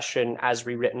have the question as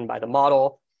rewritten by the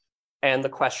model, and the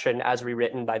question as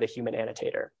rewritten by the human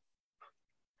annotator.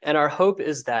 And our hope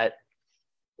is that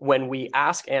when we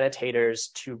ask annotators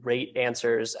to rate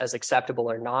answers as acceptable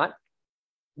or not,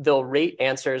 they'll rate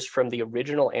answers from the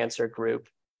original answer group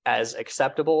as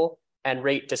acceptable and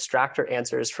rate distractor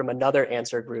answers from another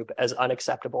answer group as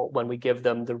unacceptable when we give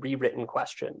them the rewritten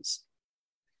questions.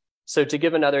 So to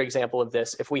give another example of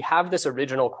this, if we have this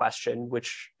original question,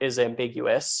 which is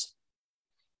ambiguous,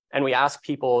 and we ask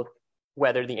people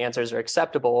whether the answers are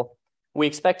acceptable, we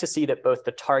expect to see that both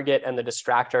the target and the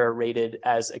distractor are rated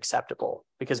as acceptable,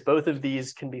 because both of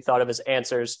these can be thought of as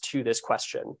answers to this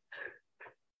question.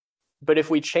 But if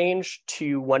we change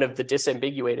to one of the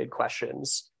disambiguated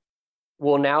questions,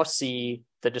 we'll now see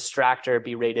the distractor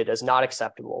be rated as not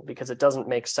acceptable, because it doesn't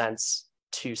make sense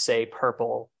to say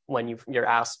purple when you're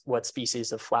asked what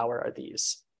species of flower are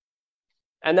these.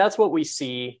 And that's what we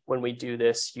see when we do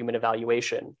this human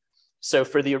evaluation. So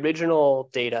for the original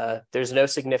data, there's no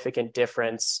significant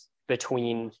difference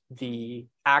between the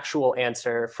actual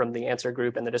answer from the answer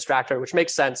group and the distractor, which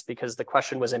makes sense because the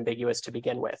question was ambiguous to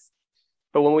begin with.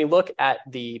 But when we look at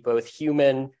the both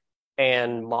human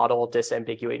and model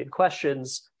disambiguated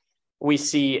questions, we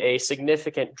see a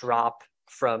significant drop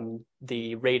from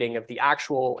the rating of the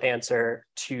actual answer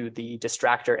to the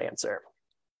distractor answer.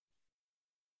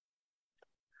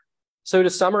 So to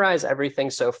summarize everything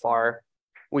so far,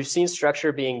 we've seen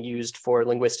structure being used for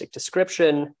linguistic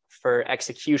description, for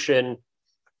execution,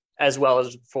 as well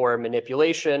as for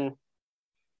manipulation.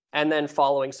 And then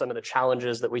following some of the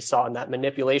challenges that we saw in that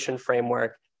manipulation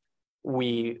framework,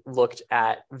 we looked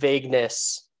at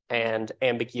vagueness and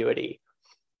ambiguity.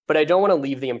 But I don't want to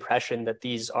leave the impression that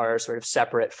these are sort of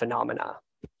separate phenomena.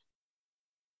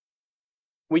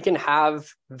 We can have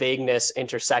vagueness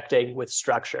intersecting with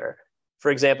structure.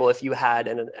 For example, if you had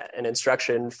an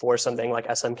instruction for something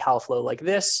like SM-CalFlow like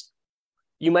this,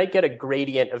 you might get a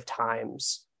gradient of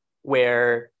times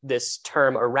where this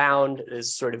term around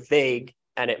is sort of vague,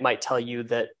 and it might tell you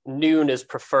that noon is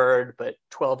preferred, but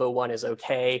 12:01 is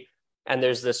okay. And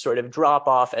there's this sort of drop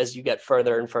off as you get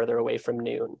further and further away from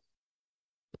noon.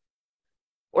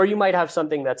 Or you might have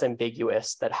something that's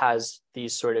ambiguous that has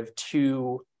these sort of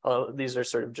these are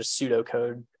sort of just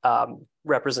pseudocode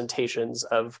representations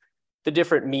of the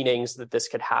different meanings that this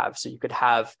could have. So you could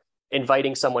have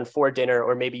inviting someone for dinner,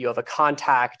 or maybe you have a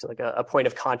contact, like a point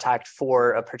of contact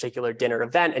for a particular dinner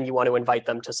event, and you want to invite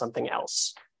them to something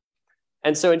else.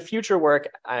 And so in future work,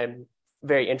 I'm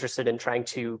very interested in trying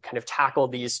to kind of tackle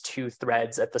these two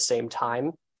threads at the same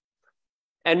time.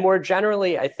 And more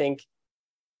generally, I think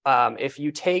if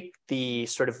you take the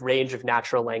sort of range of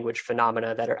natural language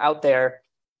phenomena that are out there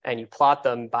and you plot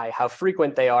them by how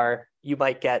frequent they are, you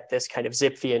might get this kind of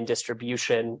Zipfian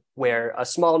distribution where a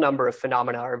small number of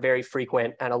phenomena are very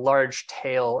frequent and a large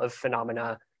tail of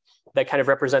phenomena that kind of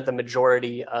represent the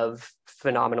majority of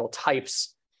phenomenal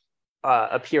types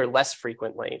appear less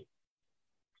frequently.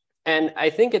 And I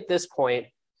think at this point,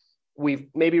 we've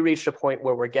maybe reached a point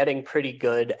where we're getting pretty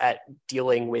good at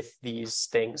dealing with these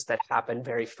things that happen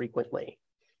very frequently.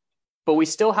 But we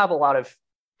still have a lot of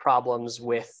problems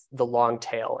with the long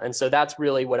tail. And so that's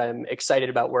really what I'm excited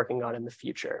about working on in the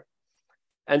future.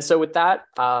 And so with that,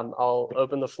 I'll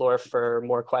open the floor for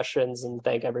more questions and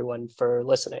thank everyone for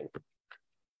listening.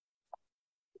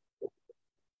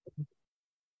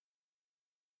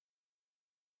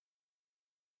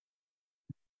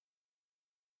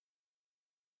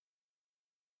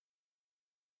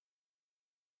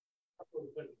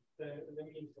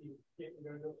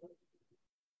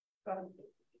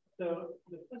 So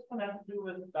the first one has to do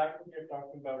with back when you're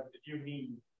talking about did you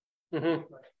mean.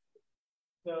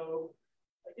 So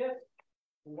I guess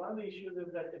one of the issues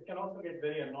is that it can also get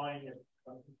very annoying if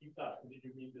something keeps up. Did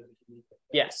you mean this? Did you mean that?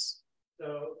 Yes.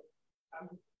 So I'm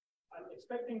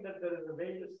expecting that there is a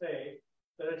way to say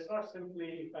that it's not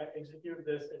simply if I execute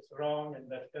this, it's wrong and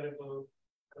that's terrible,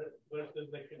 versus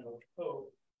like, oh,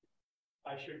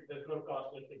 there's no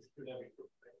cost, let's execute everything.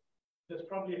 Right? There's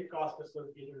probably a cost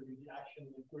associated with the action,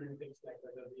 including things like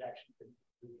whether the action can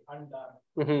be undone.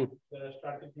 There are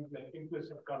strategies like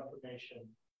implicit confirmation.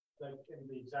 Like in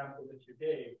the example that you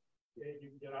gave,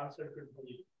 your answer could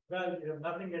be, well, you have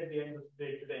nothing at the end of the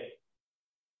day today.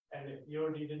 And if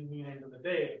EOD didn't mean end of the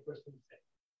day, the person would say,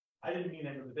 I didn't mean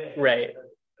end of the day. Right.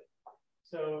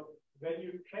 So when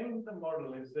you train the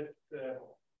model, is it,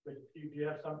 do you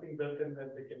have something built in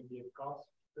that there can be a cost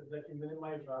that you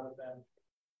minimize rather than?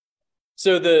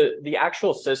 So the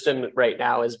actual system right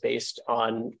now is based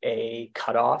on a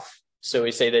cutoff. So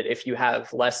we say that if you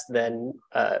have less than,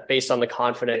 based on the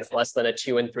confidence, less than a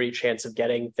 2 in 3 chance of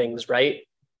getting things right,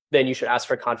 then you should ask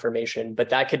for confirmation. But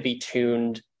that could be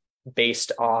tuned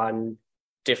based on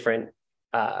different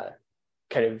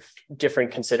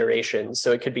different considerations.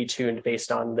 So it could be tuned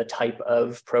based on the type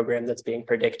of program that's being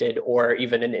predicted or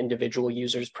even an individual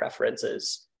user's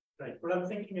preferences. Right. What I'm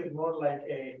thinking is more like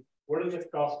what is the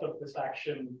cost of this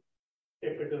action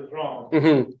if it is wrong?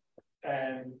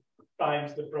 And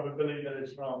times the probability that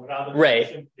it's wrong rather than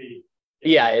simply.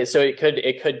 Yeah, so it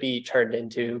could be turned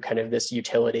into kind of this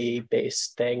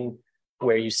utility-based thing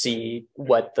where you see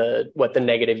what the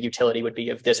negative utility would be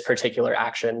of this particular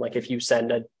action. Like if you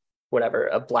send a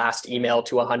blast email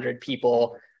to 100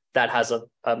 people, that has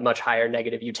a much higher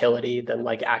negative utility than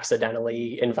like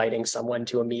accidentally inviting someone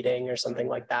to a meeting or something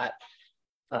like that.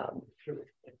 Sure.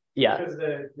 Yeah. Because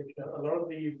a lot of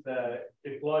these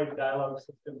deployed dialogue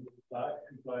systems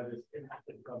employ this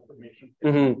implicit confirmation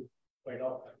quite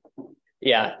often.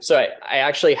 Yeah, so I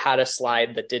actually had a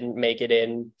slide that didn't make it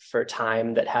in for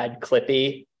time that had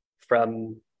Clippy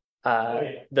from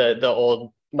the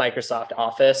old Microsoft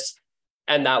Office.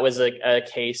 And that was a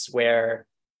case where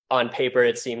on paper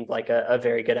it seemed like a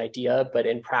very good idea, but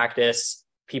in practice,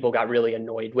 people got really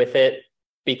annoyed with it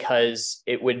because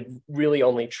it would really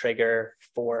only trigger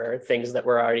for things that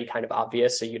were already kind of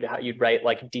obvious. So you'd write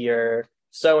like dear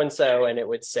so-and-so, and it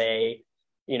would say,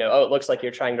 oh, it looks like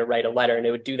you're trying to write a letter. And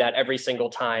it would do that every single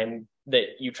time that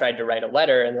you tried to write a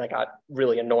letter, and that got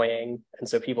really annoying. And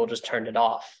so people just turned it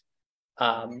off.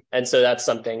 And so that's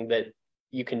something that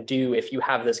you can do if you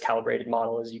have this calibrated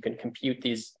model, is you can compute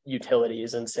these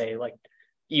utilities and say, like,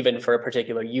 even for a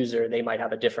particular user, they might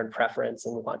have a different preference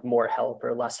and want more help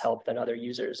or less help than other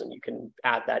users. And you can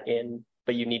add that in,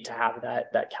 but you need to have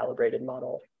that calibrated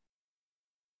model.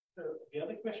 So the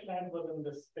other question I had was in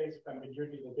the space of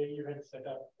ambiguity, the way you had set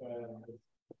up this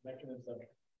mechanism.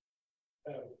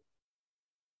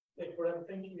 Like what I'm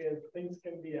thinking is things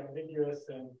can be ambiguous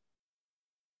in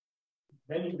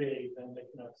many ways, and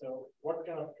so what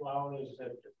kind of flower is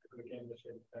that again the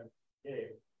shape that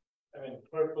gave? I mean,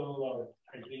 purple or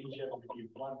hydrangea would be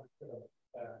one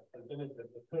alternative.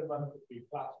 The third one would be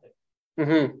plastic.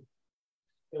 Mm-hmm.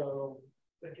 So,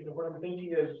 what I'm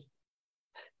thinking is,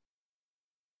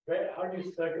 how do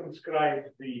you circumscribe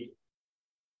the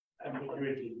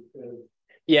ambiguity? Because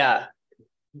yeah.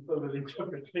 People will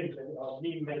interpret things or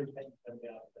mean many things than they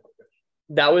are.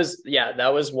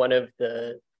 That was one of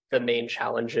the main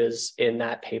challenges in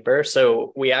that paper.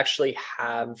 So we actually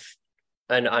have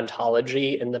an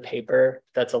ontology in the paper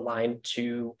that's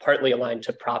partly aligned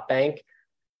to prop bank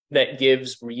that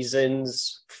gives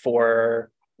reasons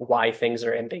for why things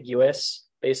are ambiguous,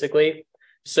 basically.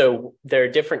 So there are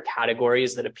different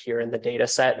categories that appear in the data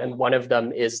set. And one of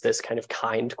them is this kind of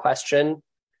kind question,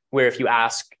 where if you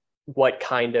ask, what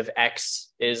kind of X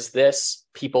is this?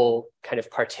 People kind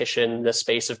of partition the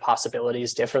space of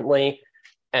possibilities differently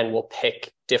and will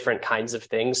pick different kinds of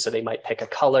things. So they might pick a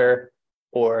color,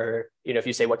 or, if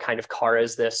you say, what kind of car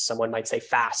is this? Someone might say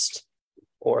fast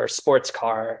or sports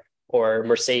car or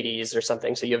Mercedes or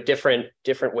something. So you have different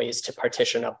ways to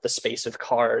partition up the space of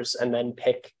cars and then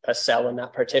pick a cell in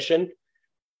that partition.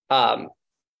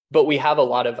 But we have there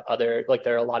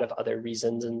are a lot of other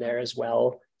reasons in there as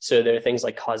well. So there are things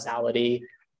like causality.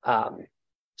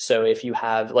 So if you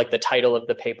have, like, the title of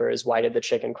the paper is "Why Did the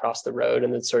Chicken Cross the Road?"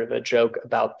 And it's sort of a joke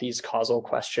about these causal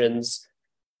questions,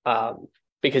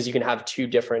 because you can have two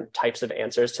different types of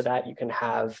answers to that. You can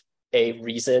have a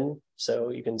reason. So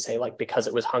you can say, like, because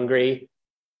it was hungry,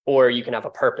 or you can have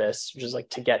a purpose, which is like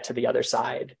to get to the other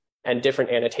side. And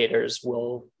different annotators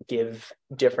will give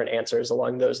different answers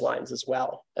along those lines as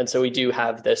well. And so we do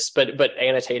have this, but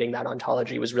annotating that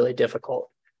ontology was really difficult,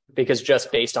 because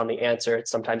just based on the answer, it's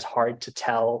sometimes hard to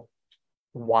tell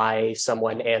why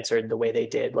someone answered the way they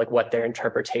did, like what their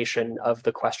interpretation of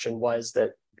the question was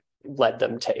that led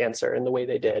them to answer in the way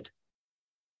they did.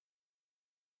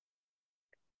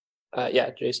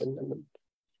 Jason.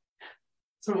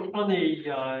 So on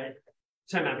the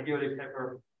same ambiguity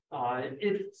paper,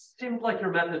 it seemed like your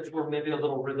methods were maybe a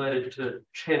little related to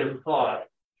chain of thought,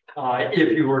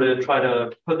 if you were to try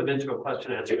to put them into a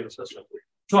question answering system.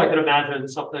 So I could imagine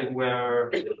something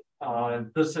where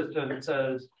the system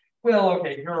says, well,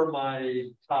 okay, here are my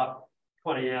top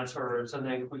 20 answers, and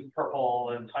they include purple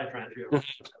and hydrangea.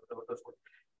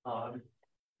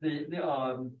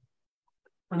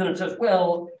 And then it says,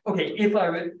 well, okay, if I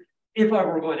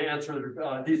were going to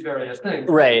answer these various things,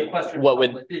 right, the question what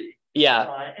would be?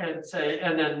 Yeah.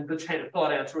 And then the chain of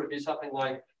thought answer would be something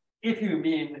like, if you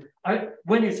mean,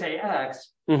 when you say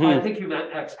X, I think you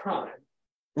meant X prime.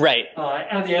 Right.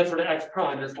 And the answer to X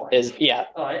prime is like,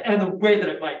 and the way that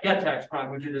it might get to X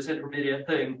prime would be this intermediate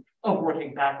thing of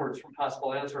working backwards from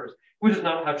possible answers, which is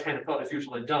not how chain of thought is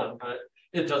usually done, but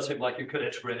it does seem like you could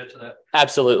integrate it to that.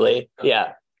 Absolutely.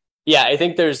 Yeah. I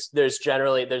think there's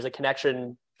a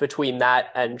connection between that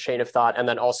and chain of thought, and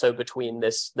then also between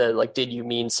the did you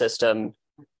mean system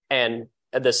and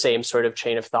the same sort of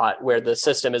chain of thought, where the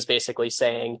system is basically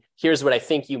saying, here's what I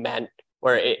think you meant,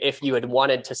 or if you had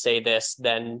wanted to say this,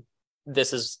 then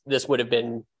this would have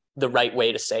been the right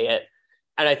way to say it.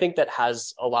 And I think that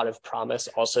has a lot of promise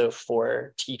also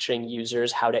for teaching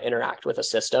users how to interact with a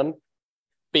system,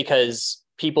 because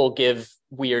people give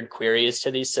weird queries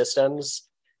to these systems,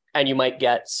 and you might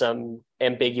get some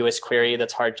ambiguous query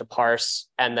that's hard to parse,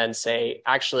 and then say,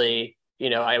 actually,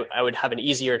 I would have an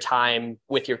easier time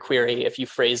with your query if you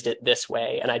phrased it this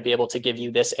way, and I'd be able to give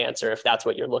you this answer if that's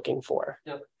what you're looking for.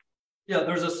 Yeah,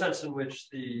 there's a sense in which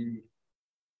the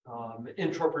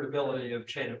interpretability of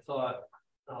chain of thought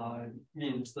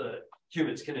means that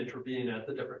humans can intervene at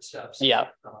the different steps. Yeah.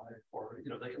 Or,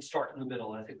 they can start in the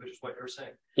middle, I think, which is what you're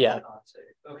saying. Yeah. Say,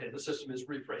 okay, the system is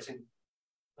rephrasing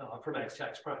from X to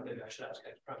X prime, maybe I should ask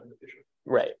X prime in the future.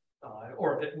 Right.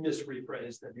 Or if it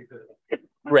misrephrased, then you could.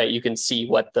 Right, you can see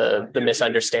what the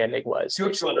misunderstanding was. You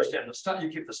understand the style, you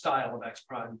keep the style of X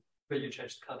prime, but you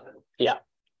change the content. Yeah.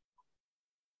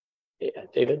 Yeah,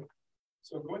 David?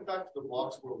 So going back to the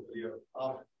blocks world video,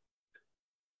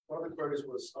 one of the queries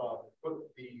was put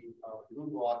the blue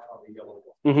block on the yellow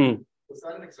block. Mm-hmm. Was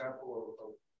that an example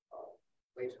of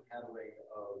latent handling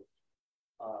of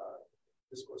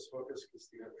discourse focus? Because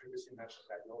you had previously mentioned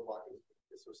that yellow block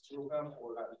is those two of them,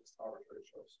 or that is arbitrary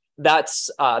choice?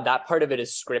 That's that part of it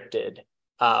is scripted.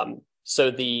 So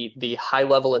the high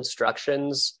level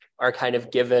instructions are kind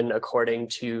of given according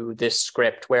to this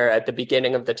script, where at the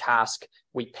beginning of the task,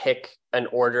 we pick an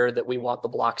order that we want the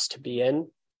blocks to be in.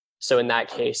 So in that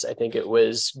case, I think it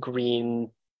was green,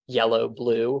 yellow,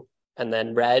 blue, and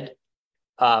then red.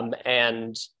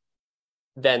 And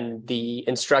then the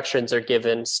instructions are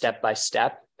given step by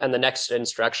step. And the next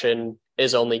instruction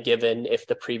is only given if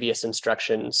the previous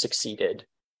instruction succeeded.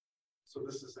 So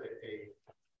this is a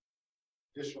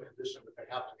additional condition that they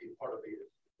have to be part of the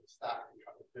stack and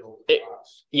try to build the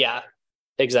class. Yeah,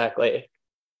 exactly.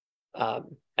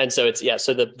 And so it's,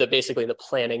 so the basically the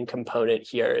planning component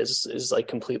here is like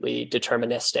completely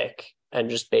deterministic and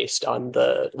just based on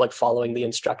following the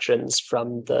instructions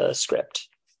from the script.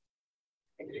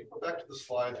 Can you go back to the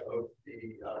slide of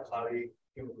the cloudy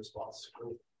human response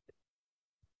group?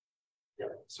 Yeah,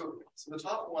 so the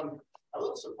top one, I'm a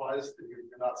little surprised that you're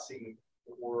not seeing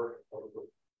more of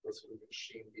the sort of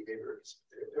machine behaviors.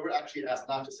 If they were actually asked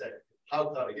not to say how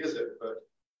cloudy is it, but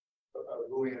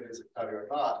Boolean is it cloudy or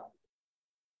not,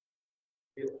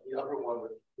 the upper one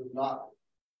would not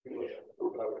be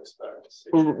what I would expect.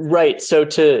 Right. So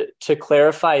to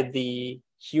clarify the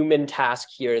human task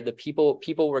here, the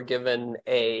people were given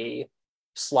a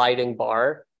sliding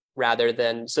bar rather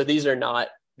than, so these are not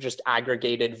just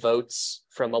aggregated votes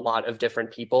from a lot of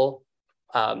different people.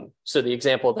 So the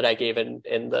example that I gave in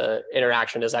the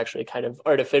interaction is actually kind of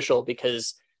artificial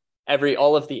because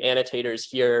all of the annotators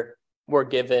here were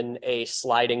given a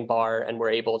sliding bar and were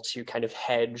able to kind of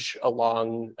hedge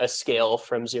along a scale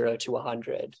from 0 to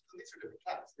 100. So these are different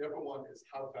tasks. The upper one is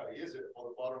how cloudy is it, while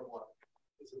the bottom one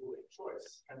is a Boolean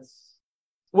choice. Hence,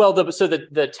 well,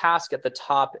 the task at the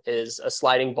top is a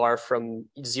sliding bar from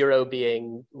 0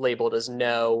 being labeled as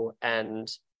no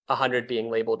and 100 being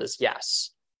labeled as yes.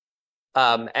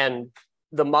 And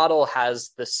the model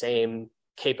has the same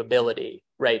capability,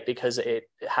 right? Because it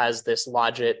has this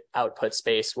logit output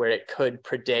space where it could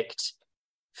predict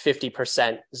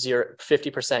 50%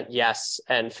 yes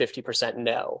and 50%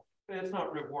 no. It's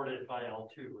not rewarded by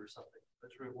L2 or something.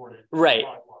 It's rewarded right.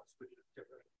 by blocks, which is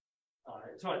different.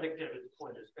 So I think David's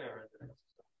point is fair.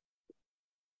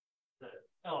 That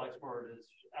LX word is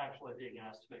actually being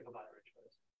asked to make a binary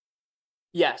choice.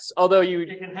 Yes, although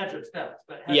it can hedge its bets,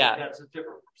 but hedging bets is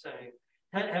different from saying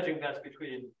hedging bets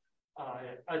between.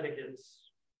 I think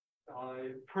it's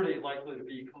pretty likely to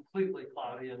be completely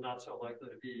cloudy and not so likely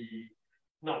to be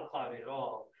not cloudy at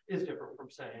all. Is different from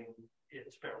saying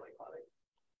it's fairly cloudy.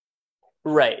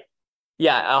 Right.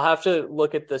 Yeah, I'll have to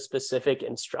look at the specific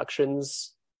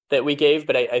instructions that we gave,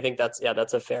 but I think that's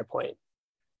a fair point.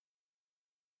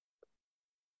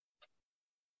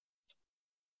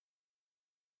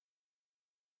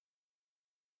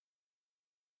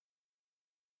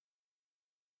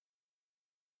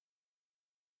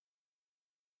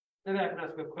 Maybe I can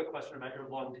ask a quick question about your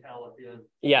long tail at the end.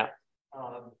 Yeah.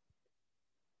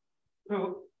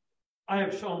 So I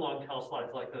have shown long tail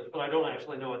slides like this, but I don't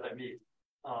actually know what they mean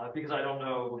because I don't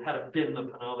know how to bin the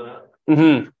phenomena.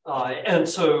 Mm-hmm. And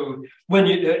so when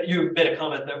you made a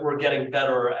comment that we're getting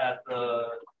better at the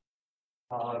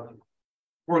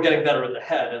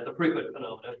head, at the frequent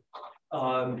phenomenon.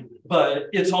 But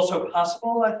it's also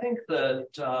possible, I think, that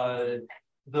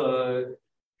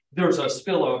there's a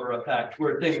spillover effect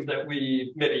where things that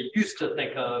we maybe used to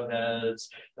think of as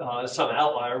some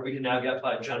outlier, we can now get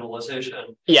by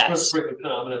generalization. Yes. For the frequent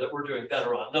phenomena that we're doing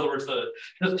better on. In other words, the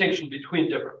distinction between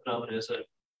different phenomena is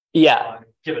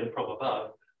given from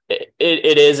above.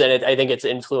 It is, and I think it's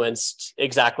influenced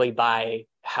exactly by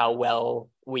how well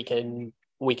we can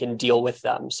deal with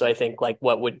them. So I think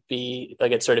what would be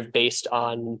it's sort of based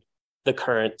on the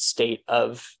current state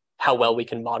of how well we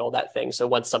can model that thing. So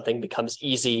once something becomes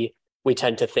easy, we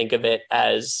tend to think of it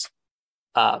as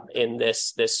in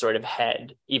this sort of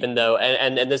head, even though,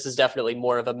 and this is definitely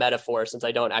more of a metaphor since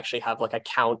I don't actually have a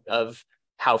count of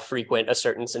how frequent a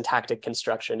certain syntactic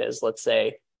construction is, let's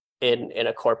say in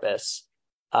a corpus.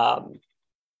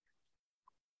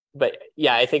 but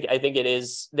yeah, I think it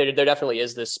is there definitely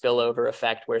is this spillover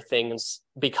effect where things,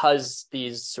 because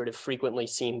these sort of frequently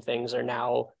seen things are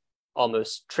now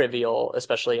almost trivial,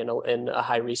 especially in a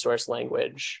high resource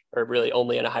language, or really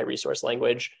only in a high resource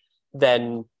language,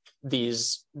 then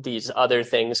these other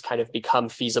things kind of become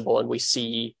feasible, and we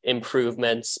see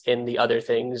improvements in the other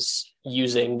things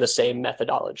using the same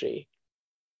methodology.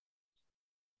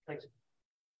 Thanks.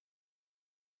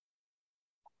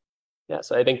 Yeah,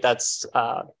 so I think that's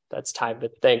time to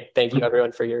thank you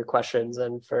everyone for your questions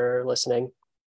and for listening.